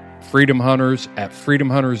Freedom Hunters at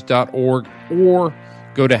freedomhunters.org or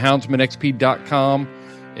go to houndsmanxp.com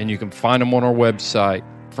and you can find them on our website.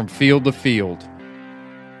 From field to field.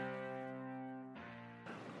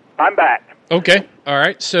 I'm back. Okay. All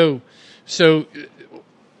right. So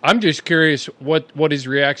I'm just curious what his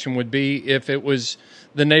reaction would be if it was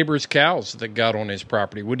the neighbor's cows that got on his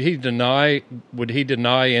property. Would he deny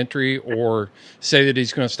entry or say that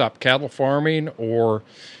he's going to stop cattle farming or,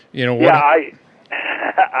 what? Yeah,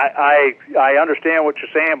 I understand what you're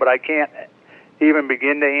saying, but I can't even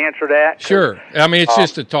begin to answer that. Sure. I mean, it's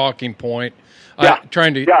just a talking point. Yeah.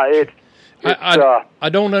 I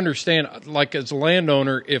don't understand. Like as a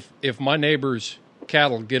landowner, if my neighbor's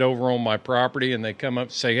cattle get over on my property and they come up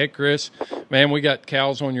and say, "Hey, Chris, man, we got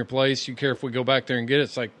cows on your place. You care if we go back there and get it?"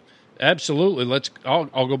 It's like, absolutely.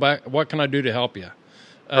 I'll go back. What can I do to help you?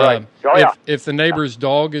 Right. If the neighbor's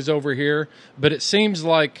dog is over here, but it seems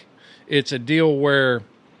like it's a deal where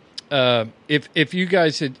if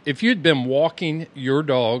you'd been walking your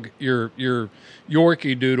dog, your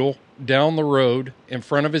Yorkie Doodle, down the road in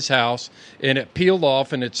front of his house and it peeled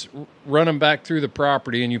off and it's running back through the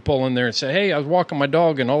property and you pull in there and say, "Hey, I was walking my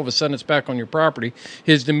dog," and all of a sudden it's back on your property,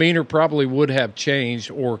 his demeanor probably would have changed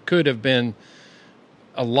or could have been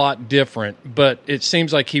a lot different. But it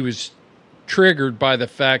seems like he was triggered by the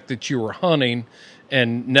fact that you were hunting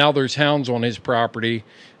and now there's hounds on his property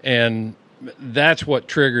and that's what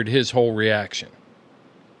triggered his whole reaction.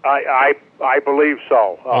 I believe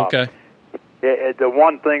so. Okay. The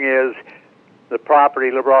one thing is the property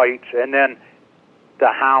rights, and then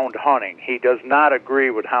the hound hunting. He does not agree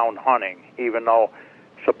with hound hunting, even though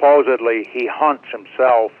supposedly he hunts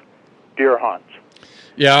himself, deer hunts.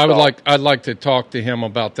 Yeah, I'd like to talk to him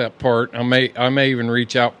about that part. I may even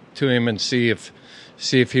reach out to him and see if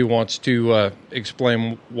he wants to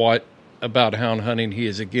explain what about hound hunting he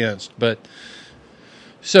is against. But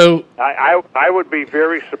so I would be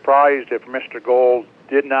very surprised if Mr. Gold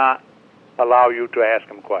did not allow you to ask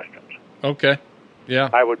him questions. Okay. Yeah.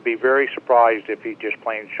 I would be very surprised if he just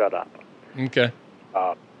plain shut up. Okay.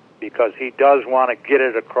 Because he does want to get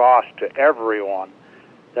it across to everyone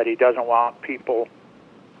that he doesn't want people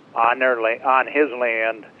on on his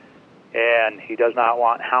land, and he does not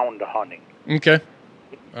want hound hunting. Okay.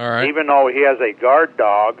 All right. Even though he has a guard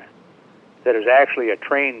dog that is actually a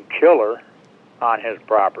trained killer on his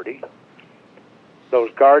property,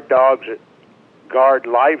 those guard dogs that guard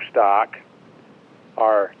livestock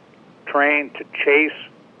are trained to chase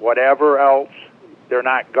whatever else they're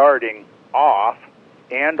not guarding off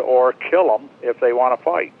and or kill them if they want to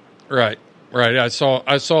fight. Right.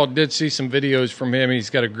 Did see some videos from him. He's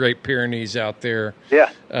got a great Pyrenees out there.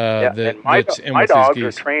 Yeah. And my dogs are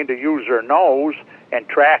geese. trained to use their nose and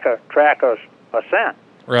track a scent.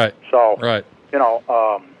 Right. So, right.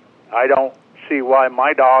 I don't see why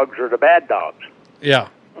my dogs are the bad dogs. Yeah.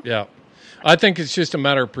 Yeah. I think it's just a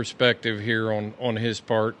matter of perspective here on his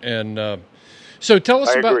part. And so tell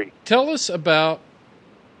us about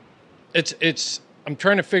it's I'm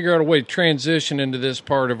trying to figure out a way to transition into this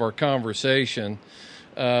part of our conversation.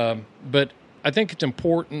 But I think it's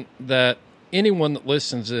important that anyone that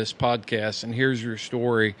listens to this podcast and hears your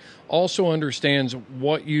story also understands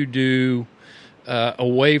what you do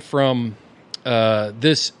away from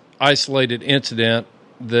this isolated incident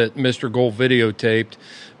that Mr. Gold videotaped.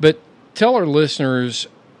 But tell our listeners,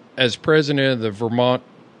 as president of the Vermont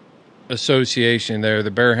Association there,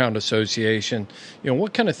 the Bearhound Association,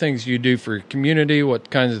 what kind of things do you do for your community? What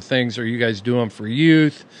kinds of things are you guys doing for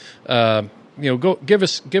youth? Go give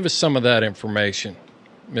us some of that information,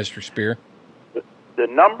 Mr. Spear. The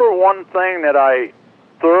number one thing that I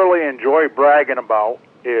thoroughly enjoy bragging about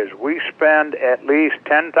is we spend at least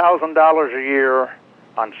 $10,000 a year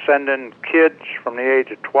on sending kids from the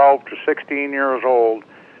age of 12 to 16 years old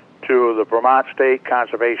to the Vermont State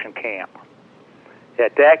Conservation Camp.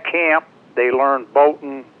 At that camp, they learn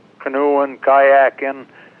boating, canoeing, kayaking,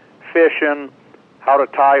 fishing, how to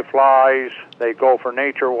tie flies. They go for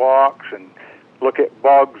nature walks and look at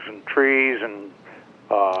bugs and trees and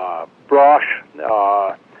brush.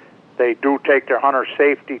 They do take their hunter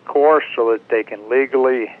safety course so that they can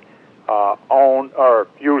legally own or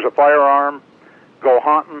use a firearm, go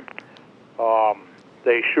hunting.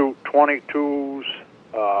 They shoot .22s,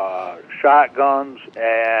 shotguns,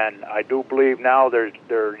 and I do believe now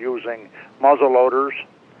they're using muzzle loaders.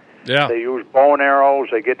 Yeah. They use bow and arrows.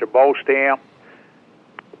 They get their bow stamp.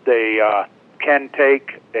 They can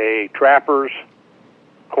take a trapper's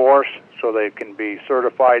course so they can be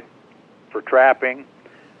certified for trapping.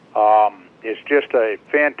 It's just a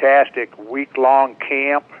fantastic week-long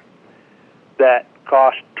camp that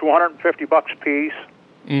costs $250 a piece.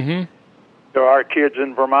 Mm-hmm. There are kids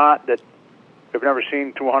in Vermont that have never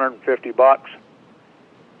seen $250.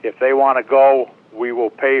 If they want to go, we will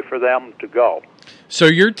pay for them to go. So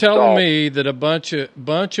you're telling me that a bunch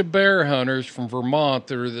of bear hunters from Vermont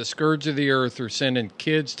that are the scourge of the earth are sending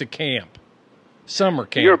kids to camp, summer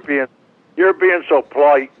camp. You're being so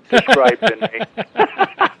polite describing me.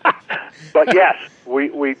 But yes,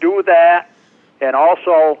 we do that, and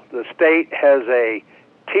also the state has a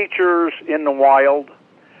Teachers in the Wild.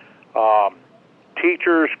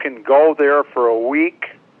 Teachers can go there for a week.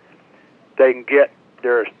 They can get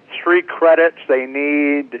their 3 credits they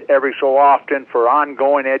need every so often for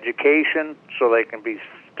ongoing education, so they can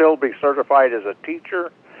still be certified as a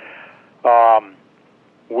teacher.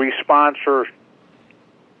 We sponsor,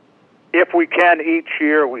 if we can each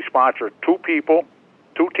year, we sponsor 2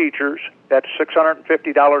 teachers. That's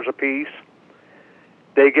 $650 a piece.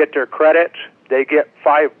 They get their credits. They get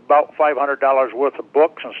about $500 worth of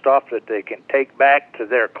books and stuff that they can take back to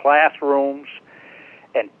their classrooms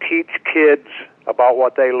and teach kids about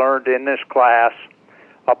what they learned in this class,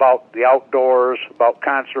 about the outdoors, about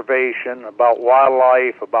conservation, about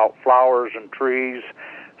wildlife, about flowers and trees.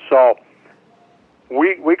 So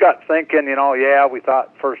we got thinking, we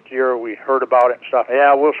thought first year we heard about it and stuff.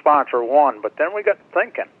 Yeah, we'll sponsor one, but then we got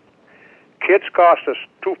thinking. Kids cost us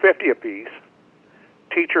 $250 a piece.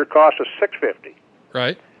 Teacher costs us $650.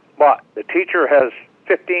 Right. But the teacher has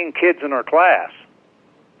 15 kids in her class.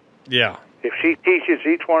 Yeah. If she teaches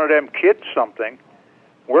each one of them kids something,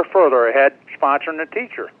 we're further ahead sponsoring the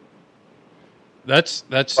teacher. That's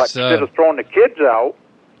But instead of throwing the kids out,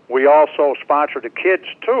 we also sponsor the kids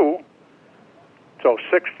too. So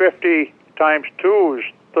 $650 times 2 is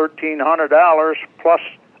 $1,300 plus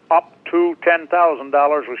up to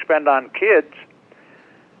 $10,000 we spend on kids.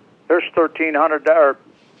 There's $1,300.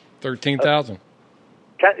 13,000.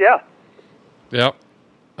 Yeah, Yep.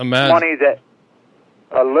 Imagine. money that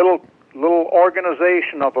a little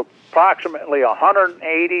organization of approximately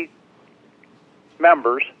 180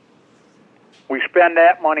 members. We spend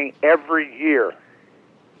that money every year,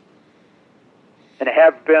 and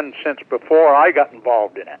have been since before I got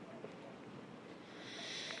involved in it.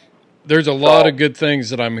 There's a lot of good things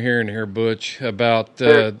that I'm hearing here, Butch, about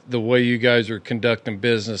the way you guys are conducting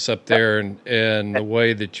business up there, and the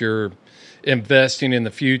way that you're investing in the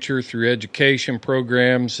future through education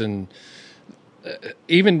programs, and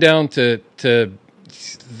even down to the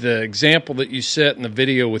example that you set in the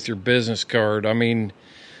video with your business card. I mean,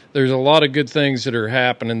 there's a lot of good things that are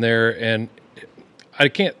happening there, and I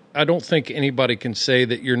don't think anybody can say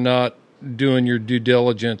that you're not doing your due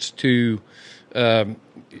diligence to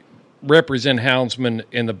represent Houndsman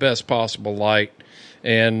in the best possible light.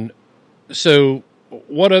 And so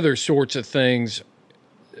what other sorts of things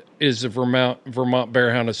is the Vermont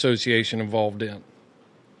Bearhound Association involved in?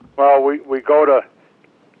 Well, we go to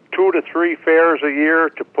 2 to 3 fairs a year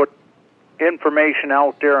to put information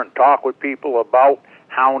out there and talk with people about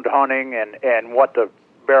hound hunting and what the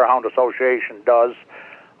Bearhound Association does.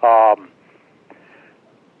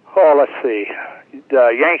 Let's see. The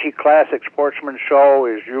Yankee Classic Sportsman Show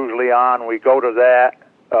is usually on. We go to that,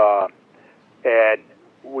 and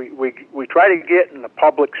we try to get in the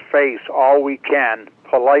public's face all we can,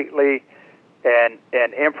 politely and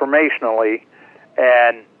informationally,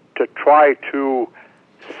 and to try to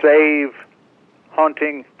save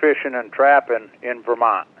hunting, fishing, and trapping in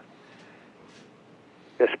Vermont,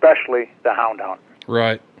 especially the hound hunt.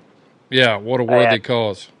 Right. Yeah, what a worthy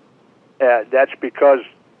cause. That's because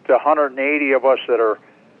the 180 of us that are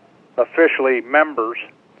officially members,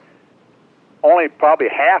 only probably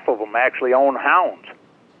half of them actually own hounds.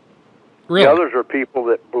 Really? The others are people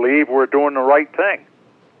that believe we're doing the right thing.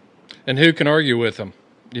 And who can argue with them?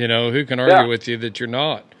 You know, who can argue with you that you're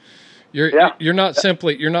not? You're not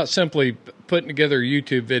simply putting together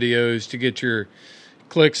YouTube videos to get your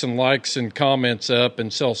clicks and likes and comments up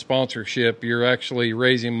and sell sponsorship. You're actually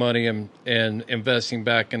raising money and investing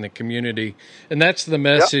back in the community. And that's the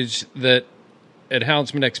message that at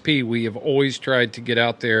Houndsman XP we have always tried to get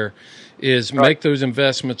out there, is make those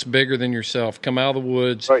investments bigger than yourself. Come out of the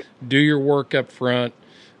woods, do your work up front,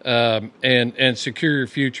 and secure your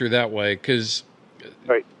future that way. Because,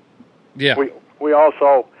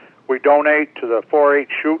 we donate to the 4-H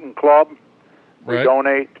shooting club. We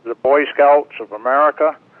donate to the Boy Scouts of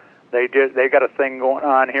America. They got a thing going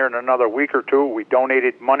on here in another week or two. We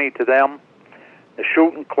donated money to them. The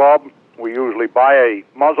shooting club, we usually buy a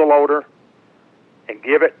muzzleloader and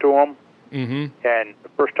give it to them. Mm-hmm. And the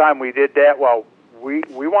first time we did that, we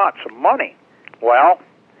want some money. Well,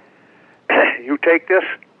 you take this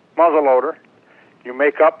muzzleloader, you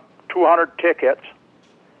make up 200 tickets,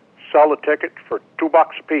 sell the ticket for $2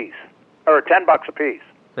 a piece, or $10 a piece.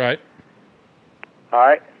 Right. All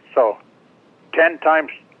right, so 10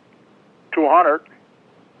 times 200,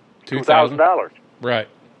 $2,000. Right.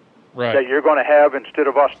 That you're going to have instead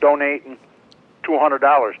of us donating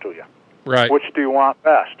 $200 to you. Right. Which do you want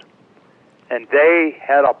best? And they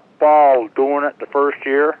had a ball doing it the first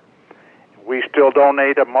year. We still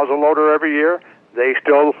donate a muzzleloader every year. They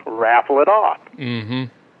still raffle it off. Mm-hmm.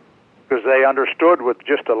 Because they understood with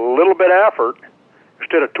just a little bit of effort,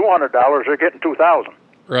 instead of $200, they're getting $2,000.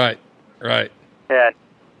 Right. And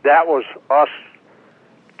that was us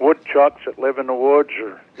woodchucks that live in the woods,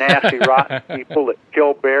 or nasty, rotten people that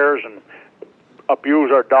kill bears and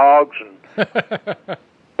abuse our dogs and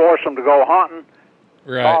force them to go hunting.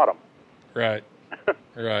 Caught them. Right.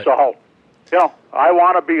 So, I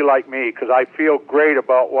want to be like me because I feel great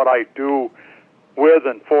about what I do with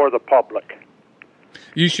and for the public.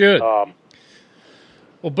 You should.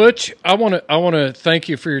 Well, Butch, I want to thank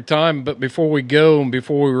you for your time. But before we go and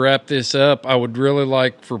before we wrap this up, I would really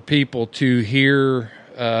like for people to hear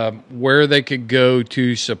where they could go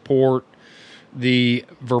to support the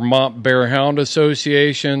Vermont Bearhound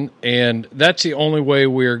Association, and that's the only way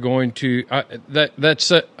we are going to. I'm not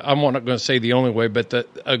going to say the only way, but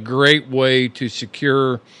a great way to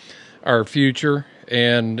secure our future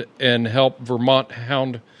and help Vermont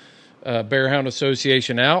Bearhound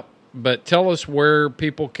Association out. but tell us where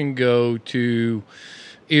people can go to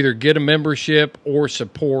either get a membership or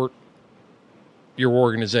support your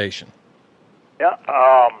organization. Yeah,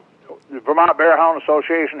 the Vermont Bearhound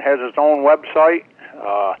Association has its own website.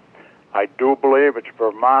 I do believe it's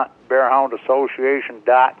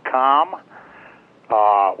VermontBearhoundAssociation.com.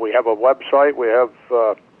 We have a website. We have,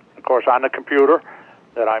 of course, on the computer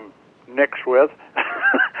that I'm nixed with.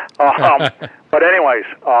 But anyways,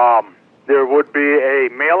 there would be a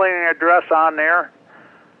mailing address on there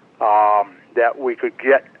that we could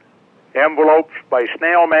get envelopes by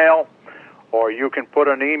snail mail, or you can put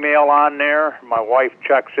an email on there. My wife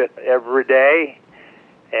checks it every day,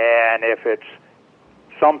 and if it's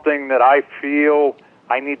something that I feel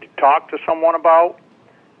I need to talk to someone about,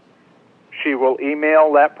 she will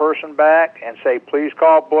email that person back and say, please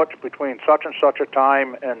call Butch between such and such a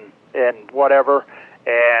time and whatever,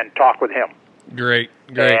 and talk with him. Great.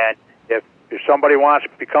 And if somebody wants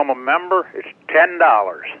to become a member, it's $10.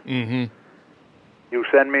 Mm-hmm. You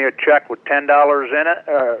send me a check with $10 in it,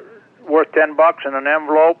 worth $10 in an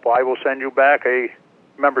envelope, I will send you back a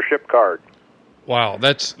membership card. Wow,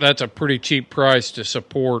 that's a pretty cheap price to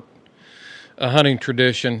support a hunting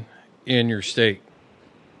tradition in your state.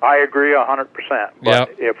 I agree 100%. But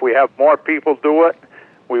Yep. if we have more people do it,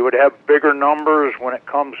 we would have bigger numbers when it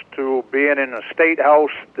comes to being in a state house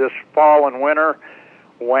this fall and winter,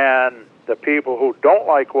 when the people who don't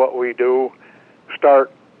like what we do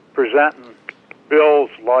start presenting bills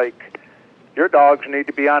like, your dogs need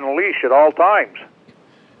to be on a leash at all times.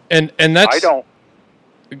 And that's I don't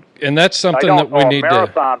something know that we need a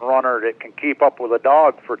marathon runner that can keep up with a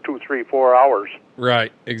dog for 2, 3, 4 hours.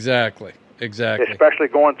 Right, exactly. Especially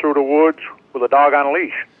going through the woods with a dog on a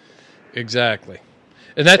leash. Exactly.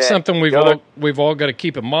 And that's And something the we've all got to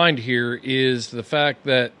keep in mind here, is the fact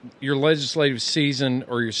that your legislative season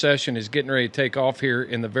or your session is getting ready to take off here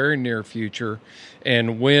in the very near future.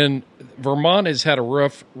 And when Vermont has had a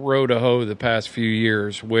rough road to hoe the past few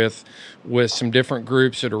years with some different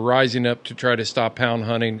groups that are rising up to try to stop hound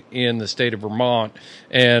hunting in the state of Vermont,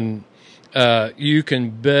 and you can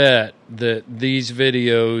bet that these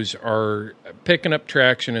videos are picking up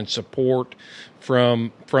traction and support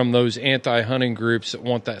from those anti-hunting groups that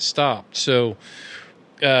want that stopped. So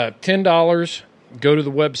 $10, go to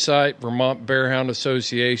the website, Vermont Bearhound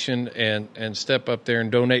Association, and step up there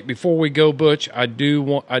and donate. Before we go, Butch,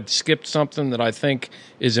 I'd skipped something that I think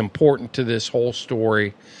is important to this whole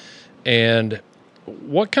story. And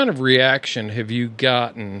what kind of reaction have you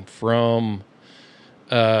gotten from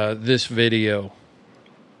this video?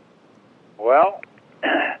 Well,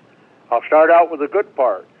 I'll start out with the good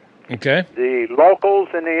part. Okay. The locals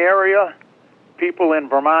in the area, people in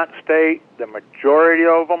Vermont State, the majority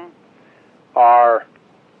of them are,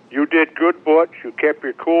 you did good, Butch, you kept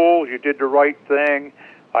your cool, you did the right thing.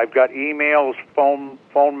 I've got emails,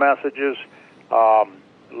 phone messages,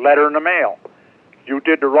 letter in the mail. You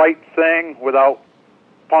did the right thing without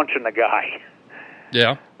punching the guy.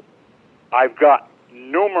 Yeah. I've got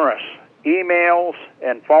numerous emails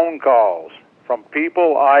and phone calls from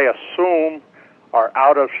people I assume are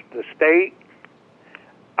out of the state,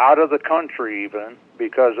 out of the country even,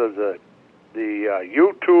 because of the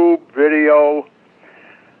YouTube video.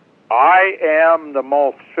 I am the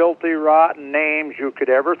most filthy, rotten names you could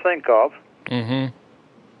ever think of. Mm-hmm.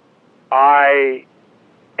 I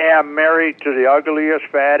am married to the ugliest,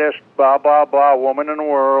 fattest, blah, blah, blah woman in the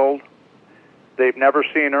world. They've never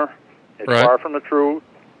seen her. It's Right. far from the truth.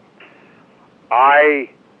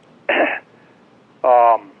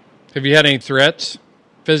 Have you had any threats?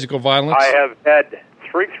 Physical violence? I have had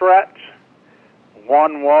 3 threats.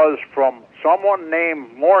 One was from someone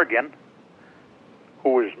named Morgan,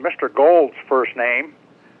 who is Mr. Gold's first name,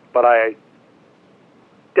 but I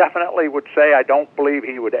definitely would say I don't believe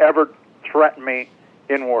he would ever threaten me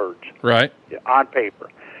in words, Right. on paper.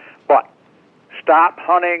 But stop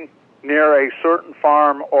hunting near a certain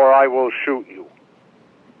farm or I will shoot you.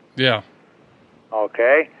 Yeah.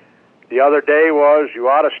 Okay? The other day was, you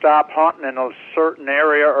ought to stop hunting in a certain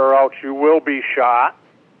area or else you will be shot.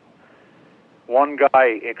 One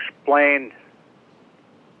guy explained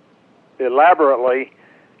elaborately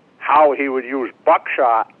how he would use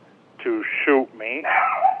buckshot to shoot me.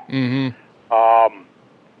 Mm-hmm.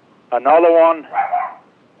 Another one,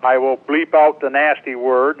 I will bleep out the nasty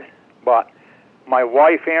word, but my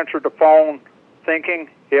wife answered the phone thinking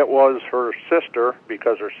it was her sister,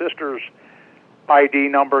 because her sister's ID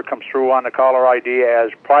number comes through on the caller ID as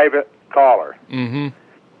private caller. Mm-hmm.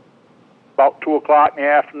 About 2 o'clock in the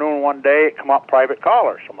afternoon one day, it come up private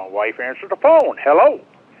caller. So my wife answered the phone, hello.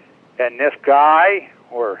 And this guy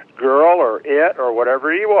or girl or it or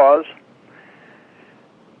whatever he was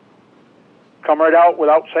come right out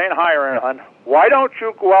without saying hi or anything. Why don't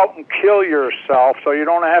you go out and kill yourself so you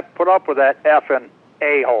don't have to put up with that effing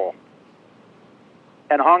a-hole?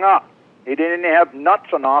 And hung up. He didn't have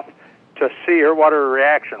nuts enough to see her what her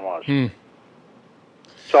reaction was.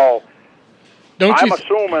 So I'm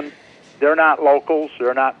assuming they're not locals.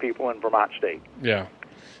 They're not people in Vermont State. Yeah.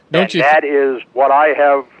 That is what I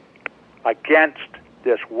have against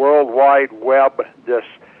this World Wide Web, this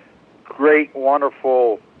great,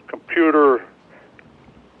 wonderful computer.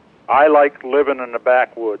 I like living in the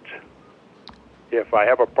backwoods. If I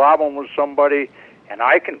have a problem with somebody and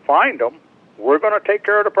I can find them, we're going to take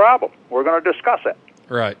care of the problem. We're going to discuss it.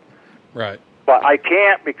 Right. But I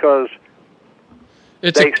can't because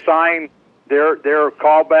they sign their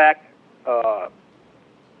callback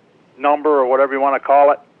number or whatever you want to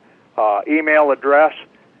call it. Email address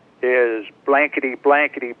is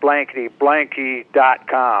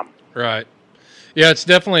blankety.com. Right. Yeah, it's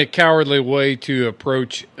definitely a cowardly way to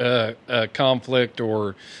approach a conflict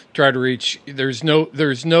or try to reach. There's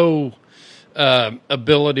no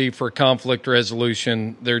ability for conflict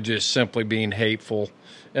resolution. They're just simply being hateful,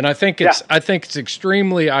 and I think it's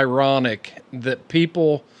extremely ironic that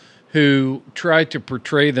people who try to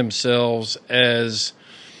portray themselves as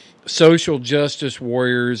social justice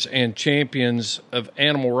warriors and champions of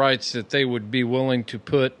animal rights, that they would be willing to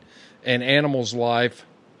put an animal's life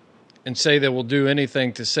and say they will do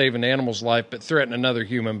anything to save an animal's life, but threaten another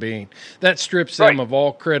human being. That strips them of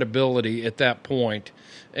all credibility at that point.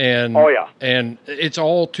 And, and it's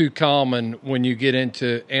all too common when you get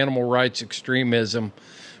into animal rights extremism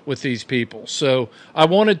with these people. So I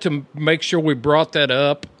wanted to make sure we brought that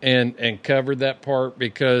up and covered that part,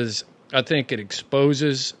 because I think it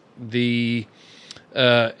exposes the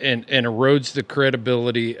and erodes the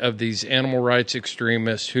credibility of these animal rights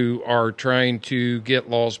extremists who are trying to get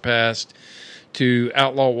laws passed to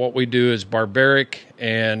outlaw what we do as barbaric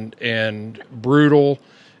and brutal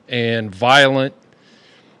and violent,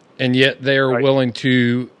 and yet they are willing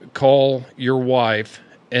to call your wife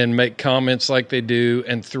and make comments like they do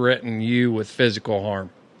and threaten you with physical harm.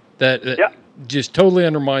 That just totally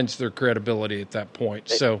undermines their credibility at that point.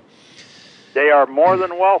 They are more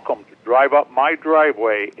than welcome to drive up my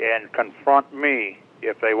driveway and confront me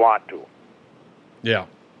if they want to. Yeah.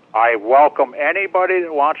 I welcome anybody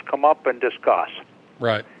that wants to come up and discuss.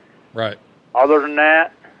 Right. Other than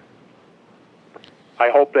that, I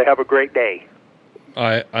hope they have a great day.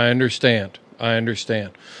 I understand.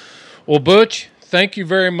 Well, Butch, thank you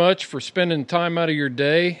very much for spending time out of your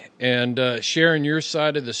day and sharing your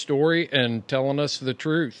side of the story and telling us the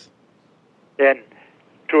truth. And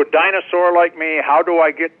to a dinosaur like me, how do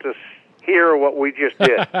I get to hear what we just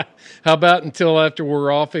did? How about until after we're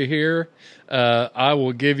off of here, I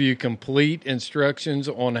will give you complete instructions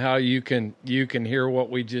on how you can hear what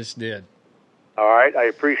we just did. All right, I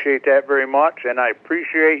appreciate that very much, and I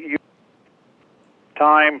appreciate you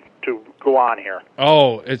time to go on here.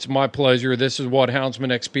 Oh, it's my pleasure. This is what Houndsman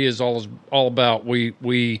XP is all about.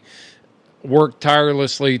 We work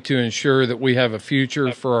tirelessly to ensure that we have a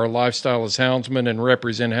future for our lifestyle as houndsmen and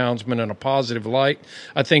represent houndsmen in a positive light.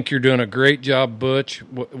 I think you're doing a great job, Butch,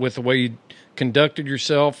 with the way you conducted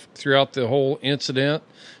yourself throughout the whole incident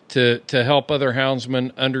to help other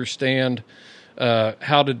houndsmen understand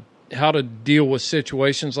how to deal with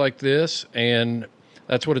situations like this. And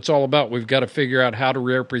that's what it's all about. We've got to figure out how to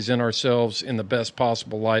represent ourselves in the best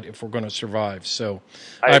possible light if we're going to survive. So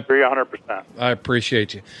I agree 100%. I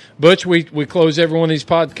appreciate you. Butch, we close every one of these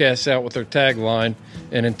podcasts out with our tagline.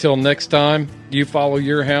 And until next time, you follow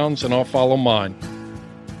your hounds and I'll follow mine.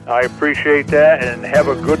 I appreciate that, and have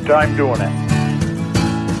a good time doing it.